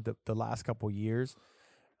we've done the last couple of years.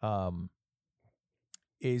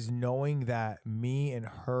 Is knowing that me and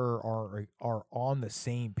her are on the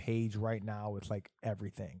same page right now with like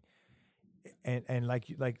everything, and like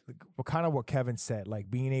what Kevin said,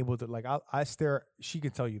 like being able to like I stare. She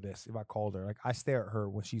can tell you this if I called her. Like I stare at her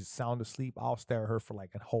when she's sound asleep. I'll stare at her for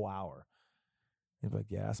like a whole hour. And be like,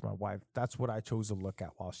 yeah, that's my wife. That's what I chose to look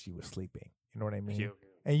at while she was sleeping. You know what I mean? Yeah.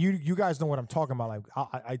 And you guys know what I'm talking about.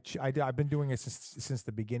 Like I've been doing it since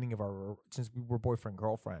the beginning of since we were boyfriend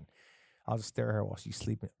girlfriend. I'll just stare at her while she's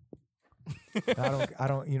sleeping. I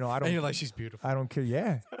don't. And you're like, she's beautiful. I don't care.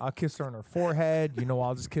 Yeah, I'll kiss her on her forehead.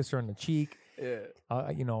 I'll just kiss her on the cheek. Yeah.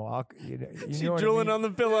 I'll. She know what drooling I mean? on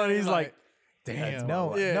the pillow, and he's like, Damn.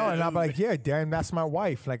 No, Yeah. no, and I'm like, yeah, damn, that's my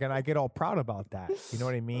wife. Like, and I get all proud about that. You know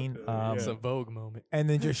what I mean? It's a Vogue moment. And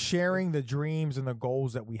then just sharing the dreams and the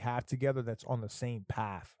goals that we have together that's on the same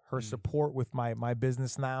path. Her support with my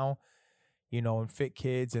business now, you know, and Fit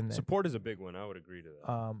Kids and Support is a big one. I would agree to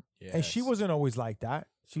that. and she Yes. wasn't always like that.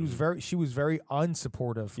 She was very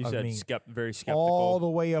unsupportive You of said me very skeptical. all the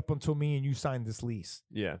way up until me and you signed this lease.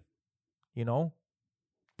 Yeah. You know?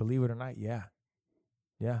 Believe it or not, yeah.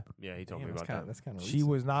 Yeah. Yeah, he told Damn, me that's about kinda, that. that's kind of She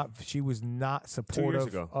was not supportive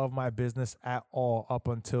ago. of my business at all up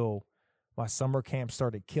until my summer camp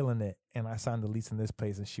started killing it and I signed the lease in this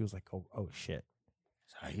place and she was like, oh shit.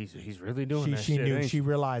 He's really doing She that she shit, knew ain't she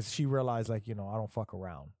realized like, you know, I don't fuck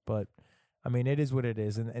around. But I mean it is what it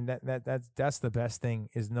is. And that's the best thing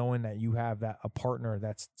is knowing that you have a partner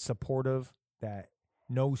that's supportive, that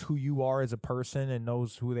knows who you are as a person and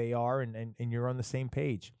knows who they are and you're on the same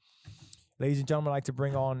page. Ladies and gentlemen, I'd like to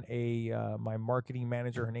bring on my marketing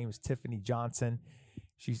manager. Her name is Tiffany Johnson.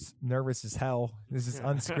 She's nervous as hell. This is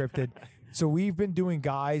unscripted. So we've been doing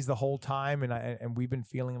guys the whole time, and we've been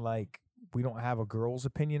feeling like we don't have a girl's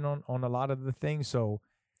opinion on a lot of the things. So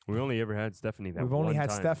We only ever had Stephanie that we've only one had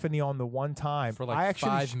time. Stephanie on the one time. For like I actually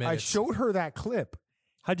 5 I minutes. showed her that clip.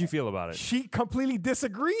 How'd you feel about it? She completely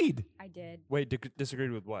disagreed. I did. Wait,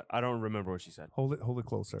 disagreed with what? I don't remember what she said. Hold it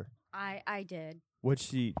closer. I did. What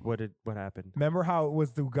happened? Remember how it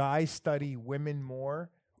was, do guys study women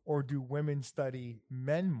more or do women study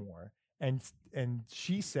men more? And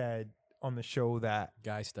she said on the show that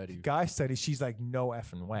guy study. guys study, she's like, no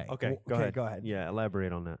effing way. Okay, Well, go ahead. Yeah,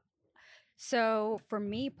 elaborate on that. So for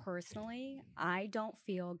me personally, I don't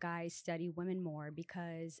feel guys study women more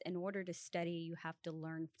because in order to study, you have to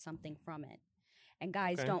learn something from it. And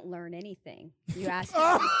guys Okay. don't learn anything. You ask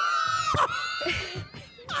them.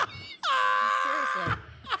 Seriously.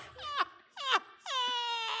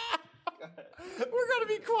 We're gonna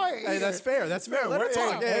be quiet. Hey, that's fair. That's fair. Let her Hey,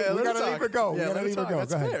 talk. hey, Yeah, we let her gotta leave talk. her go. We Yeah, gotta let her leave her talk. go.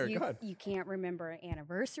 That's Go ahead. fair. Go ahead. You can't remember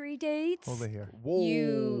anniversary dates. Hold it here. Whoa.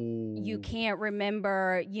 You can't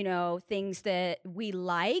remember, things that we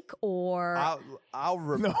like or I'll No, I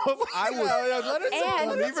would. Let her talk.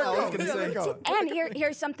 And- leave her I was go. gonna Let her say, go. and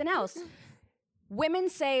here's something else. Women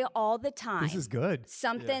say all the time. This is good.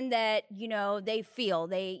 Something that, they feel,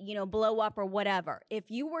 they, blow up or whatever.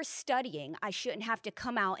 If you were studying, I shouldn't have to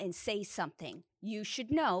come out and say something. You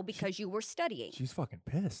should know because you were studying. She's fucking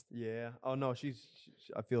pissed. Yeah. Oh no,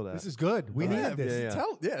 I feel that. This is good. We Yeah, needed this.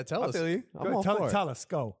 yeah. Tell I us. feel you. I'm Go, all for it. tell us.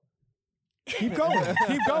 Go. Keep going.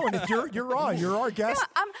 Keep going. If you're on. You're our guest.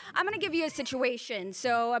 I'm going to give you a situation.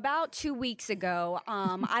 So about 2 weeks ago,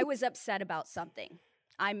 I was upset about something.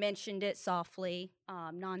 I mentioned it softly,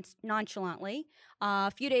 nonchalantly.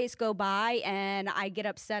 A few days go by and I get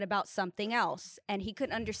upset about something else. And he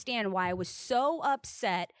couldn't understand why I was so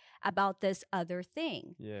upset about this other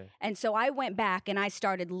thing. Yeah. And so I went back and I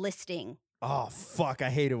started listing. Oh fuck! I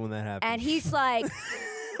hate it when that happens. And he's like,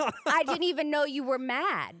 I didn't even know you were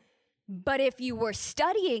mad. But if you were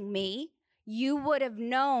studying me, you would have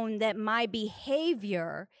known that my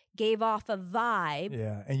behavior gave off a vibe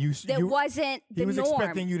Yeah, and you that wasn't he the was norm.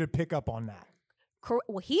 expecting you to pick up on that.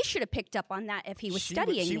 Well, he should have picked up on that if he was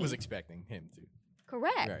studying She me. was expecting him to.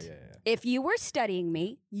 Correct. Right, yeah. If you were studying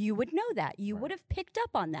me, you would know that. You would have picked up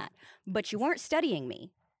on that. But you weren't studying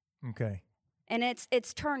me. Okay. And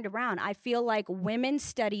it's turned around. I feel like women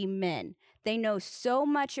study men. They know so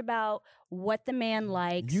much about what the man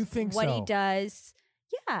likes, You think what so? he does.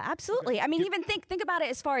 Yeah, absolutely. I mean, even think about it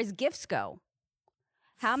as far as gifts go.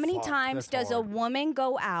 How many Fuck, times that's does a hard. woman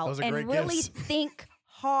go Those out are and great really gifts. think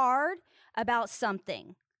hard about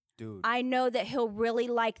something? dude. I know that he'll really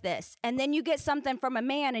like this. And then you get something from a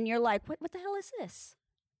man and you're like, what the hell is this?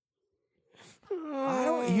 I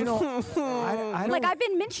don't. You know. I don't. Like, I've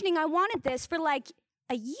been mentioning I wanted this for like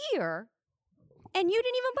a year and you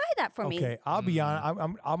didn't even buy that for me. Okay, I'll be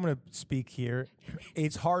honest. I'm gonna speak here.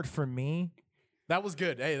 It's hard for me. That was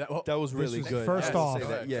good. Hey, that was really was- good. first I have to off- say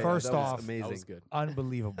that. Yeah, first that was off- amazing. that was good.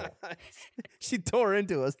 Unbelievable. She tore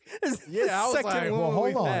into us. Yeah, I was Second like, woman Well, hold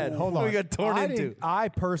we've on. had. Hold on. We got torn I into. didn't- I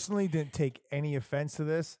personally didn't take any offense to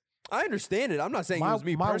this. I understand it. I'm not saying it was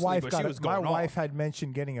me personally, but she was my going wife off. had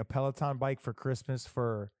mentioned getting a Peloton bike for Christmas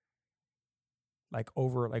for like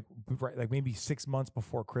maybe 6 months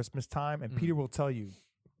before Christmas time. And Peter will tell you,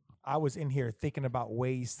 I was in here thinking about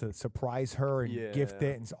ways to surprise her and gift Yeah.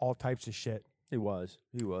 it and all types of shit. He was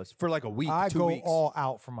for like a week. I 2 go weeks. all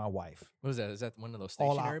out for my wife. What was that? Is that one of those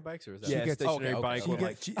All stationary out. bikes, or is that? Yeah, She gets- stationary okay, bike. okay.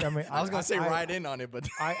 with, She like, I mean, I was gonna say ride in on it, but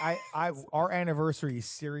our anniversary is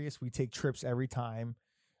serious. We take trips every time.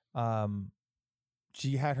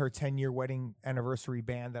 She had her 10-year wedding anniversary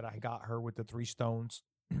band that I got her with the 3 stones.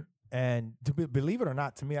 And believe it or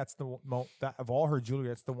not, to me, that's the that of all her jewelry,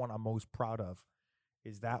 that's the one I'm most proud of.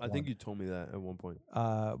 Is that I one. think you told me that at one point.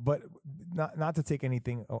 But not to take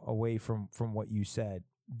anything away from what you said.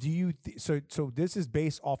 Do you so this is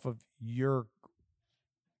based off of your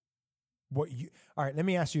what you? All right, let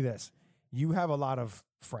me ask you this: you have a lot of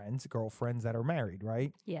friends, girlfriends that are married,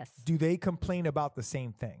 right? Yes. Do they complain about the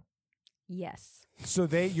same thing? Yes. So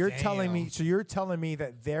you're telling me, Damn. so you're telling me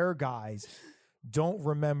that their guys don't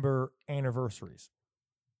remember anniversaries.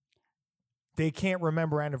 They can't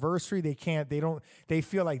remember anniversary. They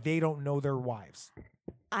feel like they don't know their wives.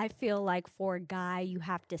 I feel like for a guy, you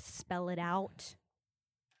have to spell it out.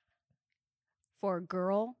 For a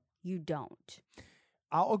girl, you don't.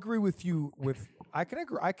 I'll agree with you I can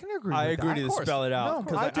agree. I can agree. I with agree that. to Of course. spell it out No,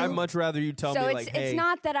 because I I'd do. much rather you tell So me it's like, hey, it's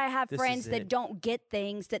not that I have this friends is that it. don't get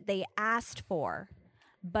things that they asked for,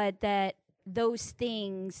 but that those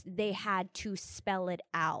things they had to spell it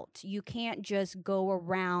out. You can't just go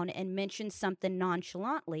around and mention something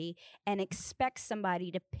nonchalantly and expect somebody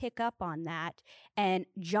to pick up on that and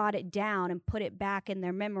jot it down and put it back in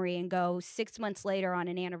their memory and go 6 months later on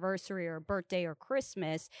an anniversary or a birthday or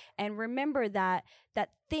Christmas and remember that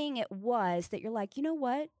thing it was that you're like, you know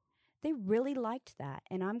what? They really liked that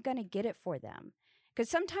and I'm going to get it for them. Because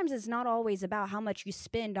sometimes it's not always about how much you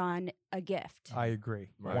spend on a gift. I agree.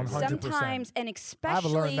 Right. 100%. Sometimes, and I've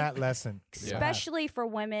especially, learned that lesson. Yeah. especially for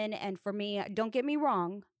women and for me, don't get me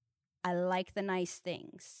wrong, I like the nice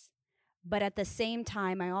things. But at the same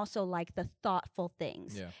time, I also like the thoughtful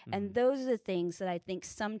things. Yeah. And those are the things that I think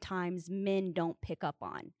sometimes men don't pick up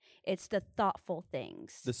on. It's the thoughtful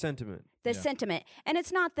things. the sentiment. The Yeah. sentiment. And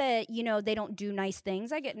it's not that, they don't do nice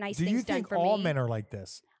things. I get nice Do things you done think for all me. men are like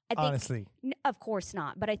this? I think, Honestly, of course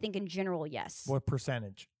not. But I think in general, yes. what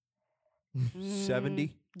percentage?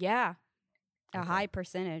 70. Yeah. A Okay. high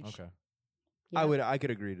percentage. Okay. Yeah. I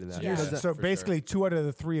could agree to that. Yeah. So, Yeah, so for basically, 2 out of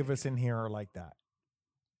the 3 of us in here are like that.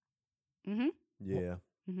 Mm-hmm. Yeah.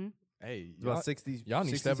 Mm-hmm. Hey, It's about 60. y'all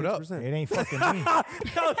need to step it up. 66%. It ain't fucking me.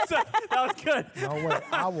 that was good. No way.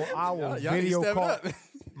 I will Y'all need to video step it call. up.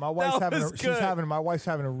 My wife's was good. my wife's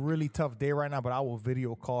having a really tough day right now, but I will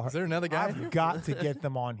video call her. Is there another guy in here? I've got to get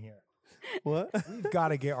them on here. What? We've got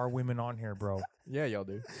to get our women on here, bro. Yeah, y'all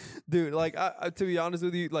do. Dude, like I to be honest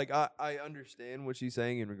with you, like I understand what she's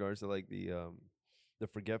saying in regards to like the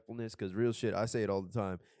forgetfulness, because real shit, I say it all the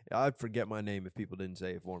time. I'd forget my name if people didn't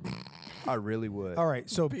say it for me. I really would. All right,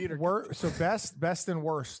 so best and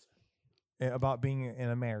worst about being in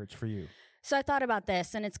a marriage for you. So I thought about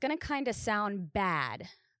this, and it's going to kind of sound bad,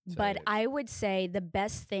 but it. I would say the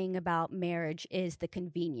best thing about marriage is the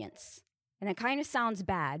convenience. And it kind of sounds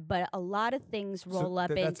bad, but a lot of things roll up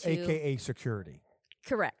That's into AKA security.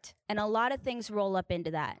 correct, and a lot of things roll up into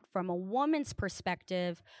that. From a woman's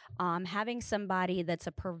perspective, having somebody that's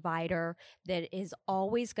a provider that is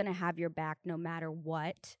always going to have your back no matter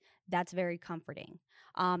what, that's very comforting.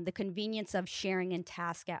 The convenience of sharing in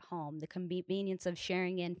task at home, the convenience of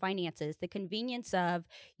sharing in finances, the convenience of,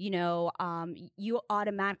 you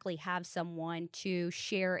automatically have someone to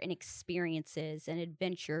share in experiences and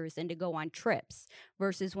adventures and to go on trips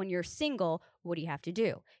versus when you're single, what do? You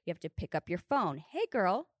have to pick up your phone. Hey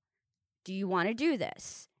girl, do you want to do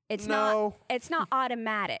this? It's not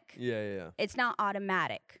automatic. Yeah. It's not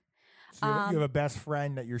automatic. So you have a best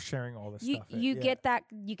friend that you're sharing all this You stuff. with. you Yeah.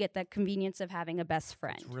 get that convenience of having a best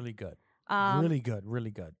friend. It's really good. Um, Really good.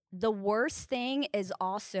 Really good. The worst thing is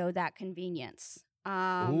also that convenience.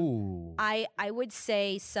 Ooh. I would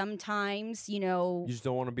say sometimes, You just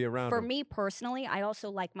don't want to be around for them. me personally, I also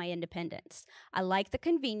like my independence. I like the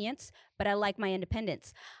convenience, but I like my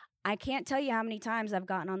independence. I can't tell you how many times I've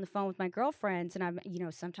gotten on the phone with my girlfriends and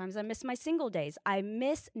sometimes I miss my single days. I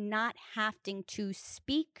miss not having to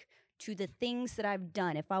speak to the things that I've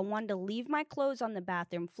done. If I wanted to leave my clothes on the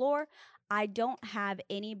bathroom floor, I don't have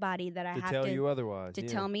anybody that I to have tell to you otherwise. to yeah.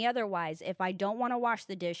 tell me otherwise. If I don't want to wash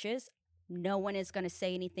the dishes, no one is going to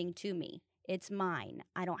say anything to me. It's mine.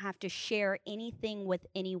 I don't have to share anything with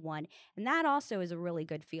anyone. And that also is a really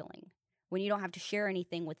good feeling when you don't have to share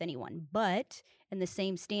anything with anyone. But in the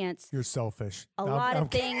same stance, You're selfish. a No, lot I'm of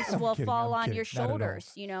kidding. things I'm will kidding. fall I'm on kidding. your Not at all.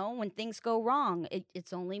 shoulders. When things go wrong,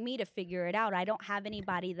 it's only me to figure it out. I don't have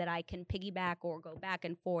anybody that I can piggyback or go back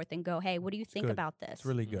and forth and go, hey, what do you think good. about this? It's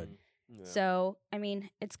really good. Yeah. So, I mean,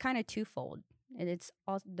 it's kind of twofold. And it's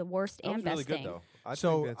all the worst that was and really best good thing. though. I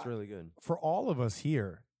So, think that's really good. For all of us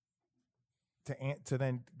here, to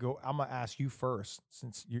then go, I'm gonna ask you first,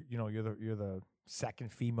 since you're the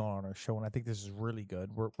second female on our show, and I think this is really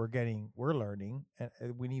good. We're learning,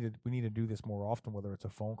 and we need to do this more often, whether it's a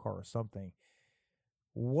phone call or something.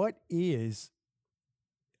 What is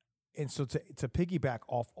and so to piggyback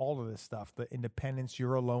off all of this stuff, the independence,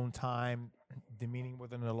 your alone time, the meaning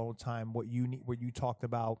within alone time, what you need, what you talked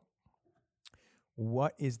about,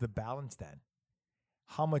 what is the balance then?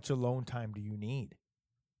 How much alone time do you need?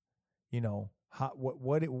 You know,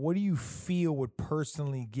 what do you feel would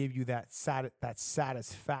personally give you that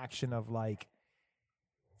satisfaction of like,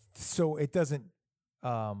 so it doesn't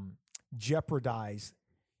jeopardize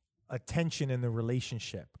attention in the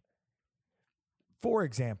relationship? For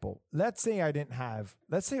example, let's say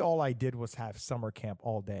all I did was have summer camp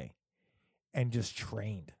all day and just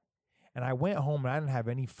trained. And I went home and I didn't have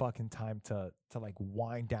any fucking time to like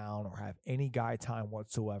wind down or have any guy time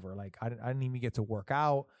whatsoever. Like I didn't even get to work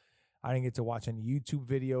out. I didn't get to watch any YouTube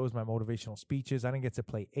videos, my motivational speeches. I didn't get to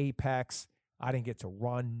play Apex. I didn't get to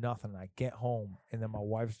run, nothing. I get home and then my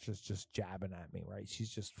wife's just jabbing at me, right? She's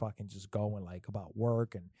just fucking just going like about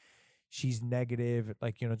work, and she's negative,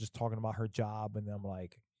 like, you know, just talking about her job. And I'm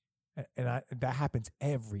like, that happens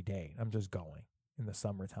every day. I'm just going in the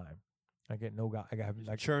summertime. I get no guy. I got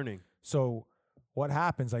like Churning. So what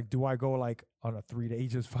happens? Like, do I go like on a 3-day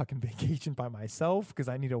just fucking vacation by myself because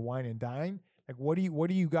I need to wine and dine? Like, what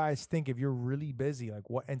do you guys think if you're really busy? Like,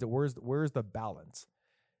 what ends? Where's the balance?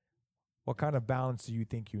 What kind of balance do you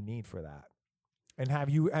think you need for that? And have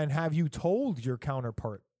you told your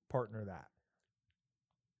partner that?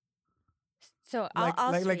 So Like,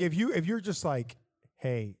 I'll like if you're just like,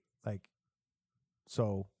 hey, like,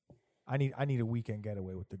 so I need a weekend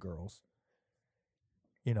getaway with the girls,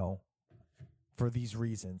 you know, for these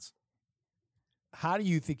reasons. How do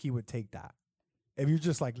you think he would take that? If you're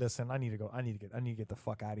just like, listen, I need to get the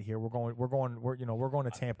fuck out of here. We're going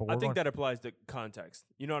to Tampa. I think that applies to context.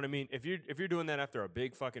 You know what I mean? If you're doing that after a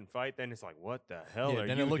big fucking fight, then it's like, what the hell are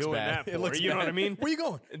then you it looks doing bad. that It for? looks You know what I bad. mean? Where you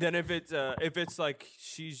going? Then if it's like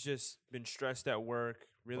she's just been stressed at work,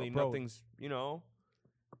 really Bro. nothing's, you know,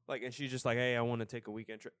 like, and she's just like, hey, I want to take a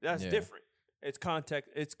weekend trip. That's Yeah. different. It's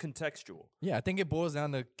context. It's contextual. Yeah, I think it boils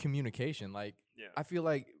down to communication. Like, Yeah. I feel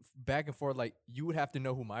like back and forth, like, you would have to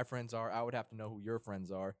know who my friends are. I would have to know who your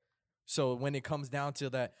friends are. So when it comes down to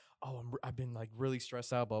that, I've been like really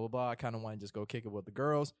stressed out, blah, blah, blah. I kind of want to just go kick it with the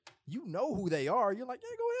girls. You know who they are. You're like,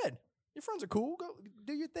 yeah, go ahead. Your friends are cool. Go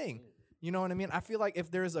do your thing. You know what I mean? I feel like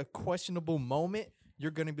if there's a questionable moment,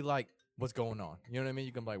 you're going to be like, what's going on? You know what I mean?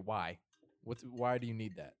 You're going to be like, why? Why do you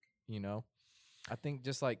need that? You know? I think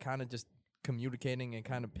just like kind of just communicating and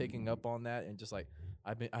kind of picking up on that, and just like,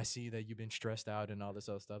 I see that you've been stressed out and all this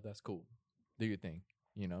other stuff. That's cool. Do your thing,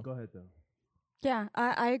 you know? Go ahead, though. Yeah,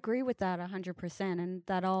 I agree with that 100%. And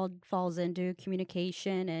that all falls into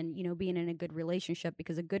communication and, you know, being in a good relationship,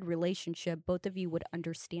 because a good relationship, both of you would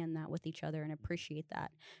understand that with each other and appreciate that.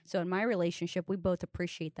 So in my relationship, we both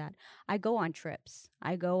appreciate that. I go on trips.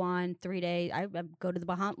 I go on 3 days. I go to the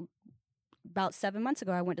Bahamas. About 7 months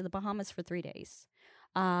ago, I went to the Bahamas for 3 days.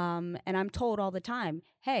 And I'm told all the time,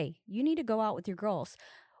 hey, you need to go out with your girls.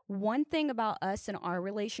 One thing about us and our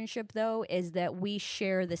relationship, though, is that we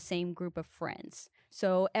share the same group of friends.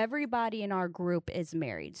 So everybody in our group is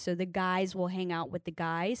married. So the guys will hang out with the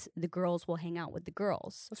guys. The girls will hang out with the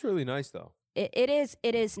girls. That's really nice, though. It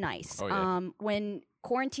is nice. Oh, yeah. When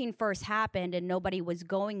quarantine first happened and nobody was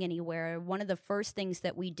going anywhere, one of the first things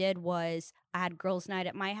that we did was I had girls' night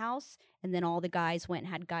at my house, and then all the guys went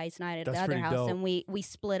and had guys' night at That's the other pretty house, dope. and we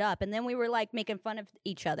split up. And then we were like making fun of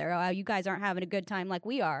each other. Oh, you guys aren't having a good time like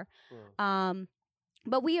we are.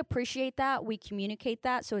 But we appreciate that. We communicate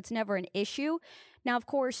that, so it's never an issue. Now, of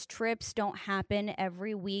course, trips don't happen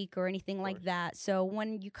every week or anything like that. So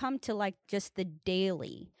when you come to like just the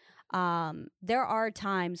daily, there are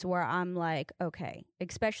times where I'm like, okay,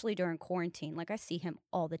 especially during quarantine, like I see him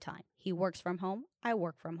all the time. He works from home. I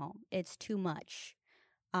work from home. It's too much.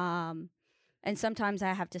 And sometimes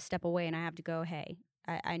I have to step away and I have to go, hey,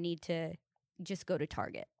 I need to just go to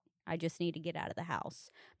Target. I just need to get out of the house.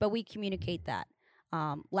 But we communicate that.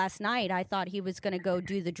 Last night, I thought he was going to go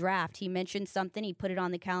do the draft. He mentioned something. He put it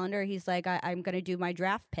on the calendar. He's like, I'm going to do my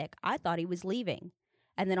draft pick. I thought he was leaving.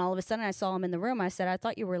 And then all of a sudden, I saw him in the room. I said, I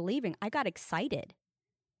thought you were leaving. I got excited.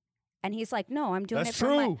 And he's like, no, I'm doing That's it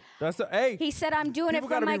from my... true. That's the hey. He said, I'm doing it People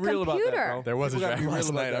from gotta my be real about that, computer. bro. There was People a gotta draft be real last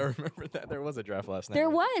about night. that. I remember that. There was a draft last night. There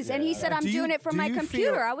was. And he said, I'm Do you- doing it from do my you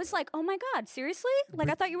computer. feel- I was like, oh my God, seriously? Like,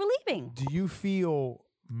 I thought you were leaving. Do you feel?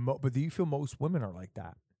 But do you feel most women are like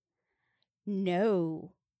that?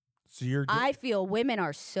 No. So you're. I feel women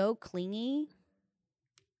are so clingy.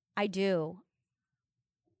 I do.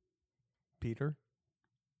 Peter.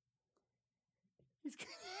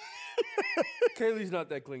 Kaylee's not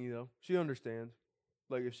that clingy though. She understands.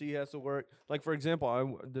 Like if she has to work, like for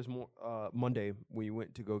example, Monday we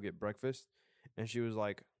went to go get breakfast, and she was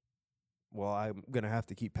like, well, I'm gonna have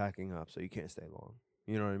to keep packing up, so you can't stay long.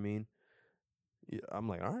 You know what I mean? Yeah, I'm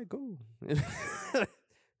like, all right, cool.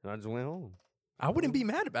 And I just went home. I wouldn't be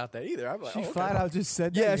mad about that either. I'm like, She oh, okay. flat out just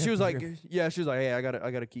said that. Yeah, You she have was to like, hear- hey, I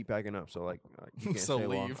gotta keep packing up. So like, you can't So stay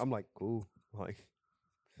long. leave. I'm like, cool. Like,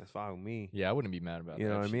 that's fine with me. Yeah, I wouldn't be mad about that. You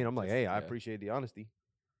know what I if mean? she I'm like, just- hey, I yeah. appreciate the honesty.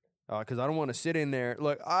 Because I don't want to sit in there.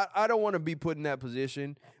 Look, I don't want to be put in that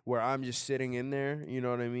position where I'm just sitting in there. You know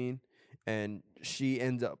what I mean? And she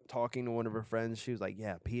ends up talking to one of her friends. She was like,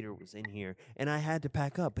 yeah, Peter was in here, and I had to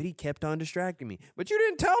pack up, but he kept on distracting me. But you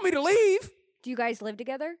didn't tell me to leave. Do you guys live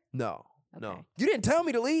together? No. Okay. You didn't tell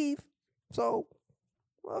me to leave. So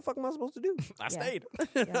what the fuck am I supposed to do? I Yeah. stayed.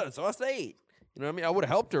 Yeah. So I stayed. You know what I mean? I would have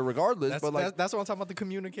helped her regardless. That's, but like, that's what I'm talking about, the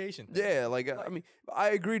communication. thing. yeah, like I mean,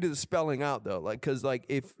 I agree to the spelling out though, like because like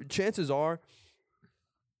if chances are,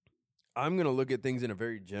 I'm gonna look at things in a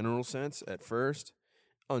very general sense at first,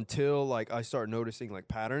 until like I start noticing like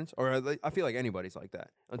patterns, or I feel like anybody's like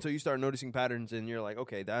that until you start noticing patterns and you're like,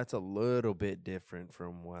 okay, that's a little bit different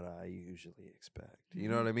from what I usually expect. You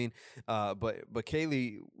know what I mean? But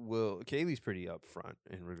Kaylee's pretty upfront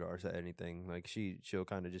in regards to anything. Like she'll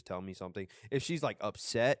kind of just tell me something if she's like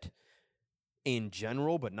upset in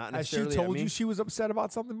general, but not Has she necessarily. at told me. you she was upset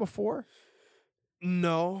about something before?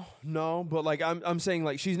 No, but like I'm saying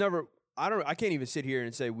like she's never. I can't even sit here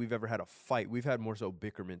and say we've ever had a fight. We've had more so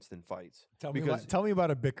bickerments than fights. Tell Because- me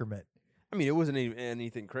about a bickerment. I mean, it wasn't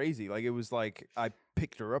anything crazy. Like it was like I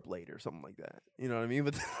picked her up late or something like that. You know what I mean?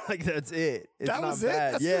 But like that's it. It's That not was it?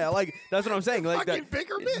 bad. That's Yeah, like that's what I'm saying. Like Fucking that.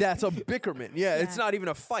 bickerment? That's a bickerment. Yeah, it's Yeah. not even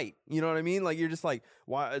a fight. You know what I mean? Like you're just like,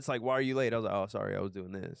 why? It's like, why are you late? I was like, oh, sorry, I was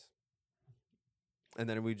doing this. And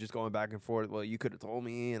then we just going back and forth. Well, you could have told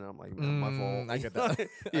me, and I'm like, "No, my fault. I get that.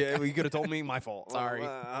 Yeah, well, you could have told me. My fault. Sorry.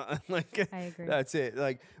 Like I agree. that's it.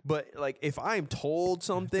 Like, but like if I'm told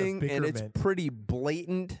something and it's bickerment. pretty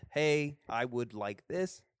blatant, hey, I would like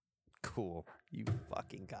this. Cool, you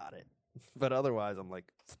fucking got it. But otherwise, I'm like,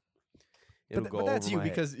 it'll go But that's over you my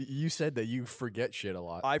head. because you said that you forget shit a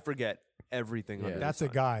lot. I forget everything. Yeah. under the That's a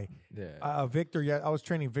sun. guy. yeah. Victor, yeah, I was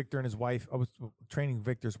training Victor and his wife. I was training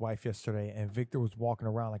Victor's wife yesterday, and Victor was walking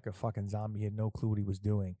around like a fucking zombie. He had no clue what he was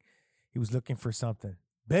doing. He was looking for something.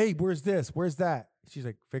 Babe, where's this? Where's that? She's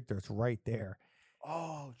like, Victor, it's right there.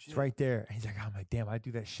 Oh, It's right there. And he's like, I'm like, damn, I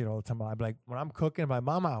do that shit all the time. I'm like, when I'm cooking, I'm like,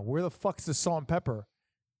 Mama, where the fuck's the salt and pepper?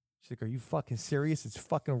 She's like, are you fucking serious? It's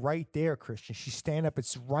fucking right there, Christian. She's standing up.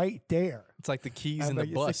 It's right there. It's like the keys I'm in the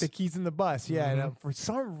like, bus. It's like the keys in the bus. Yeah. And Mhm. for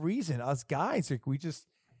some reason, us guys, like,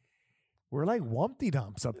 we're like Wumpty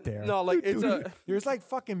Dumps up there. No, like it's a. There's like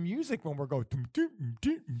fucking music when we're going.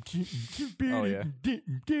 Oh, yeah.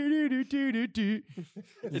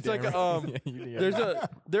 It's like Yeah, you-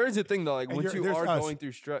 there is a thing though. Like And once you there's are us. going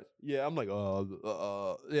through stress. Yeah, I'm like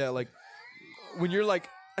yeah. Like when you're like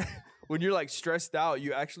when you're like stressed out,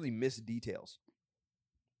 you actually miss details.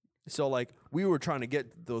 So like we were trying to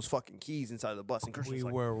get those fucking keys inside the bus, and Christian's We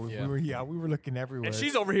like, were, we were looking everywhere. And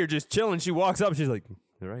she's over here just chilling. She walks up. She's like,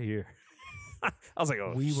 they're right here. I was like,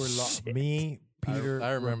 oh, we were shit. me, Peter,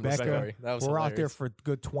 I remember the Rebecca. story. That was we're out there hilarious. for a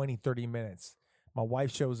good 20, 30 minutes. My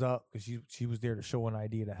wife shows up because she was there to show an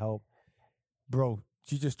idea to help. Bro,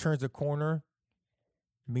 she just turns the corner,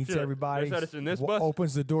 meets She's like, everybody, "There's us in this bus?"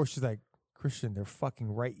 opens the door. She's like, Christian, they're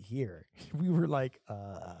fucking right here. We were like,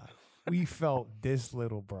 we felt this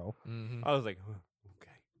little, bro. Mhm. I was like, "Huh,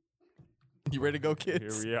 okay, You ready to go,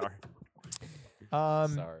 kids? here we are.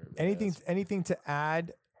 Sorry. Anything to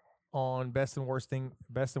add on best and worst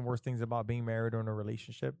things about being married or in a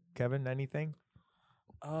relationship? Kevin, anything?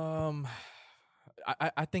 I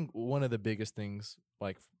think one of the biggest things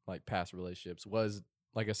like past relationships was,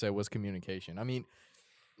 like I said, was communication. I mean,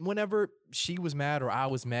 whenever she was mad or I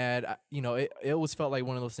was mad, it always felt like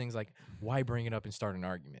one of those things like, why bring it up and start an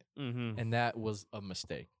argument? Mm-hmm. And that was a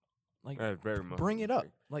mistake. Like, Very much. bring it up.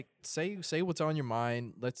 Like, say what's on your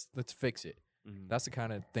mind. Let's fix it. Mhm. That's the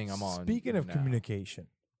kind of thing I'm on. Speaking of now. communication,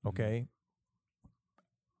 okay,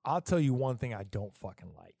 I'll tell you one thing I don't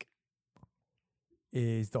fucking like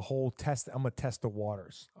is the whole test. I'm gonna test the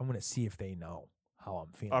waters. I'm gonna see if they know how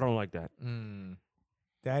I'm feeling. I don't like that.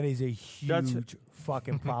 That is a That's- huge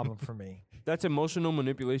fucking problem for me, That's emotional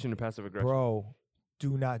manipulation and passive aggression. bro.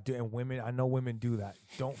 Do not do. And women, I know women do that.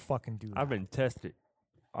 Don't fucking do that. I've been tested.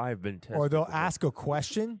 I've been tested. Or they'll before. ask a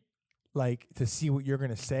question, like to see what you're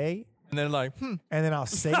gonna say, And then like, and then I'll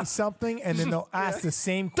say something, and then they'll ask the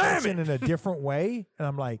same question in a different way, and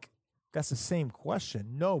I'm like, that's the same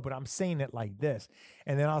question. No, but I'm saying it like this,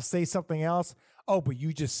 and then I'll say something else. Oh, but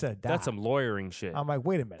you just said that. That's some lawyering shit. I'm like,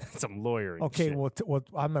 wait a minute. Some lawyering Okay, shit. well,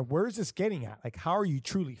 I'm like, where is this getting at? Like, how are you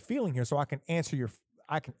truly feeling here? So I can answer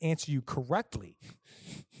I can answer you correctly.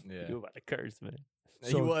 Yeah. You about to curse, man.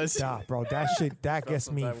 He was. Nah, bro, that shit that Felt gets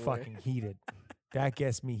some me type of way. fucking heated. That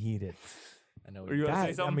gets me heated. I know. Are you gonna say That,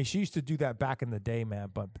 I something? mean, she used to do that back in the day, man.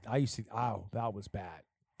 But I used to. Oh, that was bad.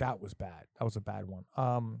 That was bad. That was a bad one.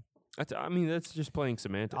 I mean, that's just playing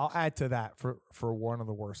semantics. I'll add to that for one of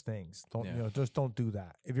the worst things. Don't Yeah. just don't do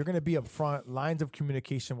that. If you're gonna be upfront, lines of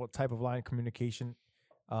communication. What type of line of communication?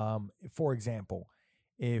 For example,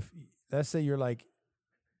 if let's say if you're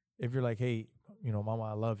like, hey, Mama,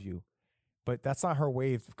 I love you, but that's not her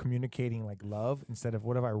way of communicating like love. Instead of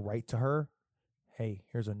what if I write to her, hey,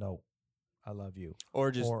 here's a note, I love you,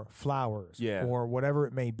 Or just or flowers, Yeah. or whatever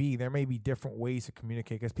it may be. There may be different ways to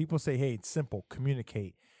communicate because people say, hey, it's simple,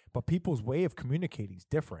 communicate, but people's way of communicating is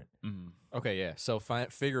different. Okay, yeah. So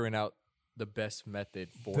figuring out the best method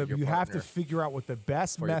for your You have to partner. figure out what the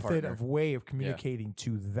best For your method partner. of way of communicating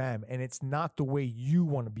to them, and it's not the way you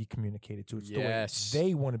want to be communicated to. It's Yes. the way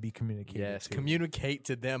they want to be communicated Yes, to. communicate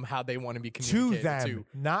to them how they want to be To communicated them, to.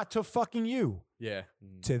 not to fucking you. Yeah.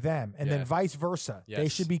 To them, and then Yeah. vice versa. They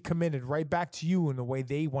Yes. should be committed right back to you in the way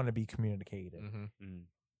they want to be communicated. Mm-hmm.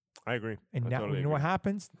 I agree. And I now, totally you know what agree.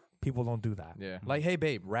 happens? People don't do that. Yeah. Like, hey,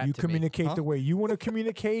 babe, rap You to me. communicate Huh? the way you want to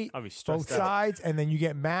communicate, I'll be both stressed out. sides, and then you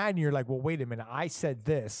get mad, and you're like, "Well, wait a minute, I said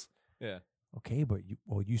this." Yeah. Okay, but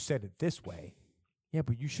you said it this way. Yeah,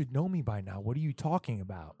 but you should know me by now. What are you talking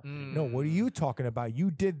about? No, what are Mm. you talking about?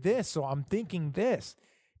 You did this, so I'm thinking this.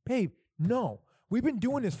 Babe, no. We've been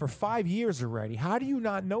doing this for 5 years already. How do you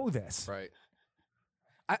not know this? Right.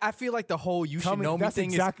 I feel like the whole you Tell should me- know me that's thing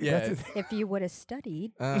exactly- is. Yeah. that's it. If you would have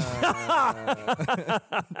studied,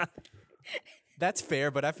 That's fair,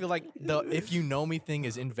 but I feel like the if you know me thing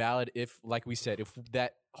is invalid if, like we said, if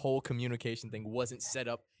that whole communication thing wasn't set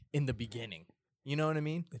up in the beginning. You know what I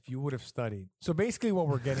mean? If you would have studied. So basically what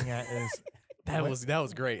we're getting at is That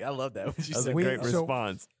was great. I love that. What you That was said. a We- great so-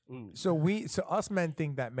 response. so us men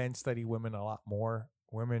think that men study women a lot more.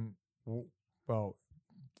 Women well,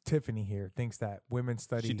 Tiffany here thinks that women she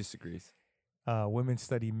study disagrees. women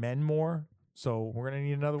study men more. So we're gonna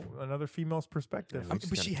need another female's perspective. Yeah, we just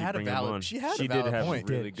but gotta she keep had a bringing 'em valid- on. she had a She did valid have point.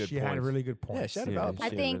 really Did. good She points. had really good points. Yeah, she had a Yeah, valid she I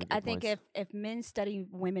point. had really think good I think points. if men study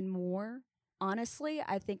women more, honestly,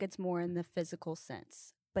 I think it's more in the physical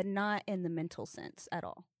sense, but not in the mental sense at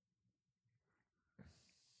all.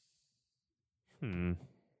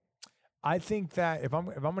 I think that if I'm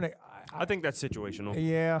gonna, I think that's situational.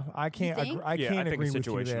 yeah, I can't. think? I Yeah, I can't think agree it's with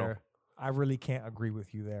you situational. there. I really can't agree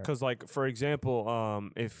with you there. Because, like, for example,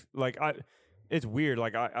 if like it's weird.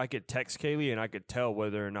 Like, I could text Kaylee and I could tell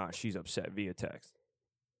whether or not she's upset via text.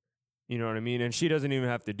 You know what I mean? And she doesn't even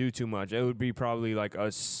have to do too much. It would be probably like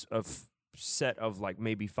a set of like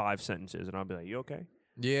maybe 5 sentences, and I'll be like, "You okay?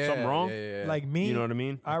 Yeah. Something wrong? Yeah. Like me, You know what I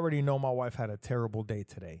mean?" I already know my wife had a terrible day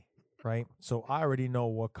today, right? So I already know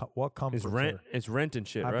what comes It's with rent. her. It's rent and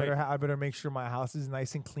shit, I right? I better make sure my house is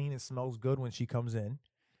nice and clean. It smells good when she comes in.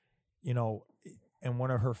 You know, and one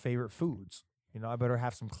of her favorite foods. You know, I better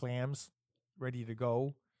have some clams ready to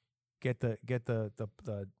go. Get the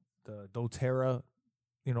doTERRA,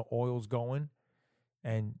 oils going,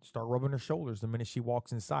 and start rubbing her shoulders the minute she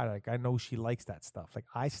walks inside. Like, I know she likes that stuff. Like,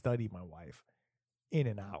 I study my wife in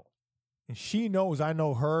and out, and she knows I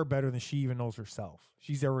know her better than she even knows herself.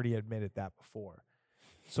 She's already admitted that before.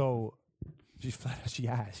 So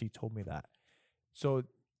she told me that. So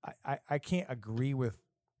I can't agree with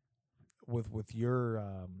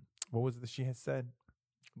your what was it that she had said?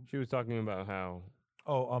 She was talking about how.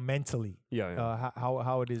 Mentally. Yeah.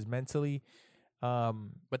 How it is mentally.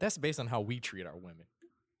 But that's based on how we treat our women.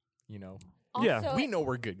 You know, Yeah. Also, we know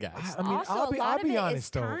we're good guys. I mean, also, I'll be a lot of it is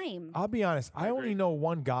honest though. time. I'll be honest. I only agree. know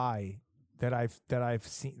one guy that I've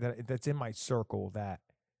seen that's in my circle that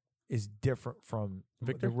is different from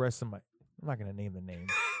Victor? the rest of my. I'm not gonna name the name.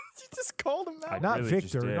 You just called him I out. Not really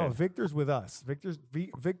just Victor. No, did. Victor's with us.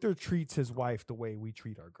 Victor treats his wife the way we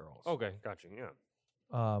treat our girls. Okay, gotcha. Yeah.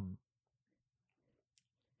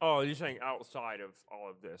 Oh, you're saying outside of all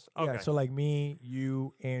of this? Okay. yeah. So like me,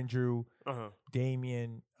 you, Andrew, uh-huh.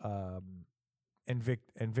 Damien, and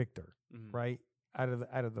Victor. Mhm. Right? Out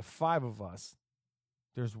of the 5 of us,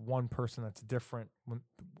 there's one person that's different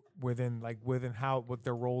within what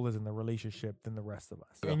their role is in the relationship than the rest of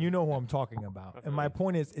us. And you know who I'm talking about. And my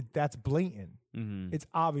point is, that's blatant. Mm-hmm. It's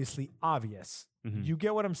obviously obvious. Mhm. You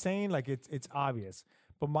get what I'm saying? Like it's obvious.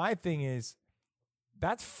 But my thing is,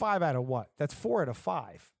 that's 5 out of what? That's 4 out of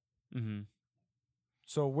 5. Mm-hmm.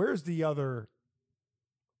 So where's the other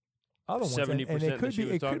ones? 70% and it that could she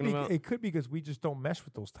be was talking about? it could be because we just don't mesh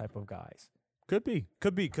with those type of guys. Could be,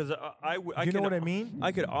 because I You know what I mean?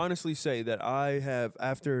 I could honestly say that I have,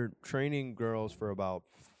 after training girls for about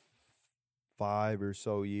 5 or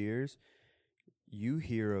so years, you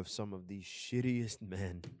hear of some of the shittiest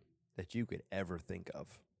men that you could ever think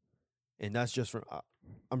of. And that's just from,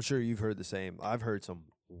 I'm sure you've heard the same. I've heard some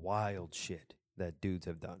wild shit that dudes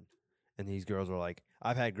have done. And these girls are like,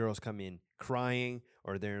 I've had girls come in crying,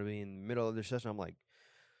 or they're in the middle of their session. I'm like,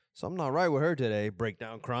 something not right with her today. Break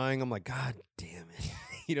down crying. I'm like, God damn it.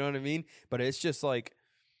 You know what I mean? But it's just like,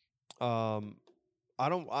 I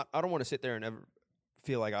don't want to sit there and ever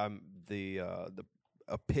feel like I'm the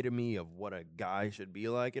epitome of what a guy should be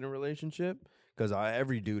like in a relationship, because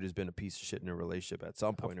every dude has been a piece of shit in a relationship at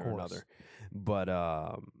some point or another. But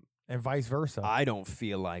and vice versa. I don't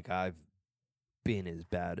feel like I've been as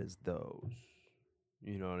bad as those.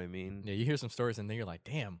 You know what I mean? Yeah, you hear some stories and then you're like,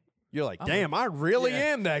 damn. You're like, I'm damn, I really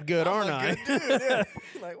yeah. am that good, aren't I?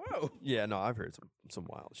 Like, whoa. Yeah, no, I've heard some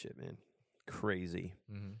wild shit, man. Crazy.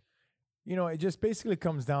 Mm-hmm. You know, it just basically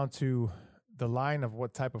comes down to the line of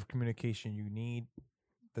what type of communication you need,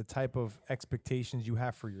 the type of expectations you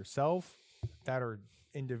have for yourself that are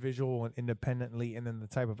individual and independently, and then the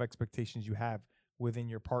type of expectations you have within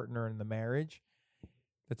your partner in the marriage,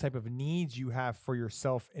 the type of needs you have for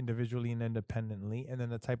yourself individually and independently, and then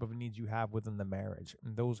the type of needs you have within the marriage.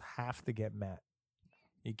 And those have to get met.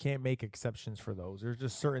 You can't make exceptions for those. There's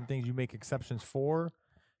just certain things you make exceptions for,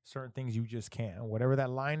 certain things you just can't. And whatever that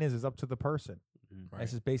line is up to the person. Right.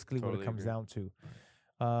 This is basically what Totally it comes agree. down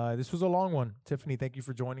to. This was a long one. Tiffany, thank you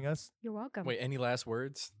for joining us. You're welcome. Wait, any last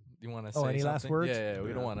words? Do you want to say any last something? words? Yeah,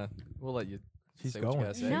 we don't want to. We'll let you She's say what you going.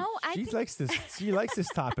 gotta say. No, I She think likes this. She likes this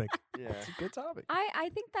topic. Yeah. It's a good topic. I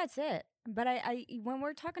think that's it. But I when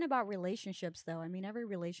we're talking about relationships, though, I mean, every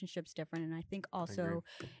relationship's different, and I think also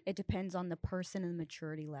it depends on the person and the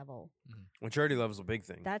maturity level. Maturity level's a big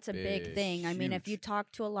thing. That's a big Big. thing. I mean, if you Huge.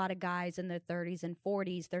 talk to a lot of guys in their 30s and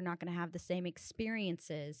 40s, they're not going to have the same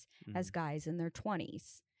experiences as guys in their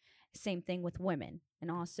 20s. Same thing with women. And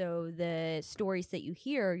also the stories that you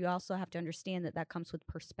hear, you also have to understand that comes with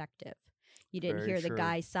perspective. You didn't Very hear the true.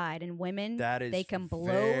 guy's side. And women, That is they can blow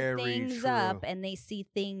very things true. up and they see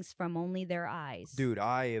things from only their eyes. Dude,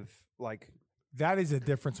 I have like That is a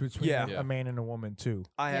difference between Yeah. a man and a woman too.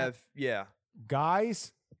 I Yeah. have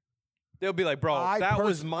Guys, They'll be like, bro, that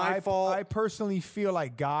was my fault. I personally feel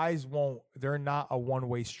like guys won't. They're not a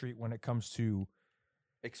one-way street when it comes to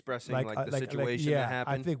Expressing like the like, situation yeah, that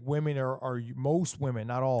happened. I think women are most women,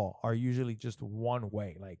 not all, are usually just one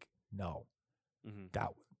way. Like, no, Mhm. that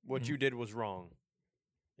What Mm. you did was wrong.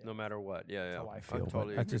 Yeah. No matter what. Yeah, yeah. that's how I feel. but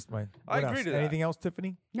totally that's agree. just my. I what agree else? to that. Anything else,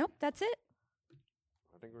 Tiffany? Nope, that's it.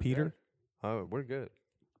 I think we're Peter? good. Oh, we're good.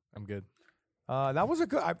 I'm good. That was a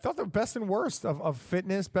good. I felt the best and worst of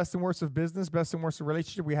fitness, best and worst of business, best and worst of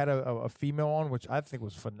relationship. We had a female on, which I think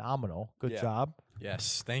was phenomenal. Good Yeah. job.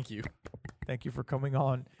 Yes, thank you. Thank you for coming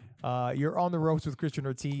on. You're on the ropes with Christian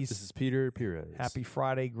Ortiz. This is Peter Perez. Happy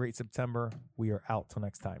Friday, great September. We are out till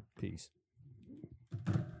next time. Peace.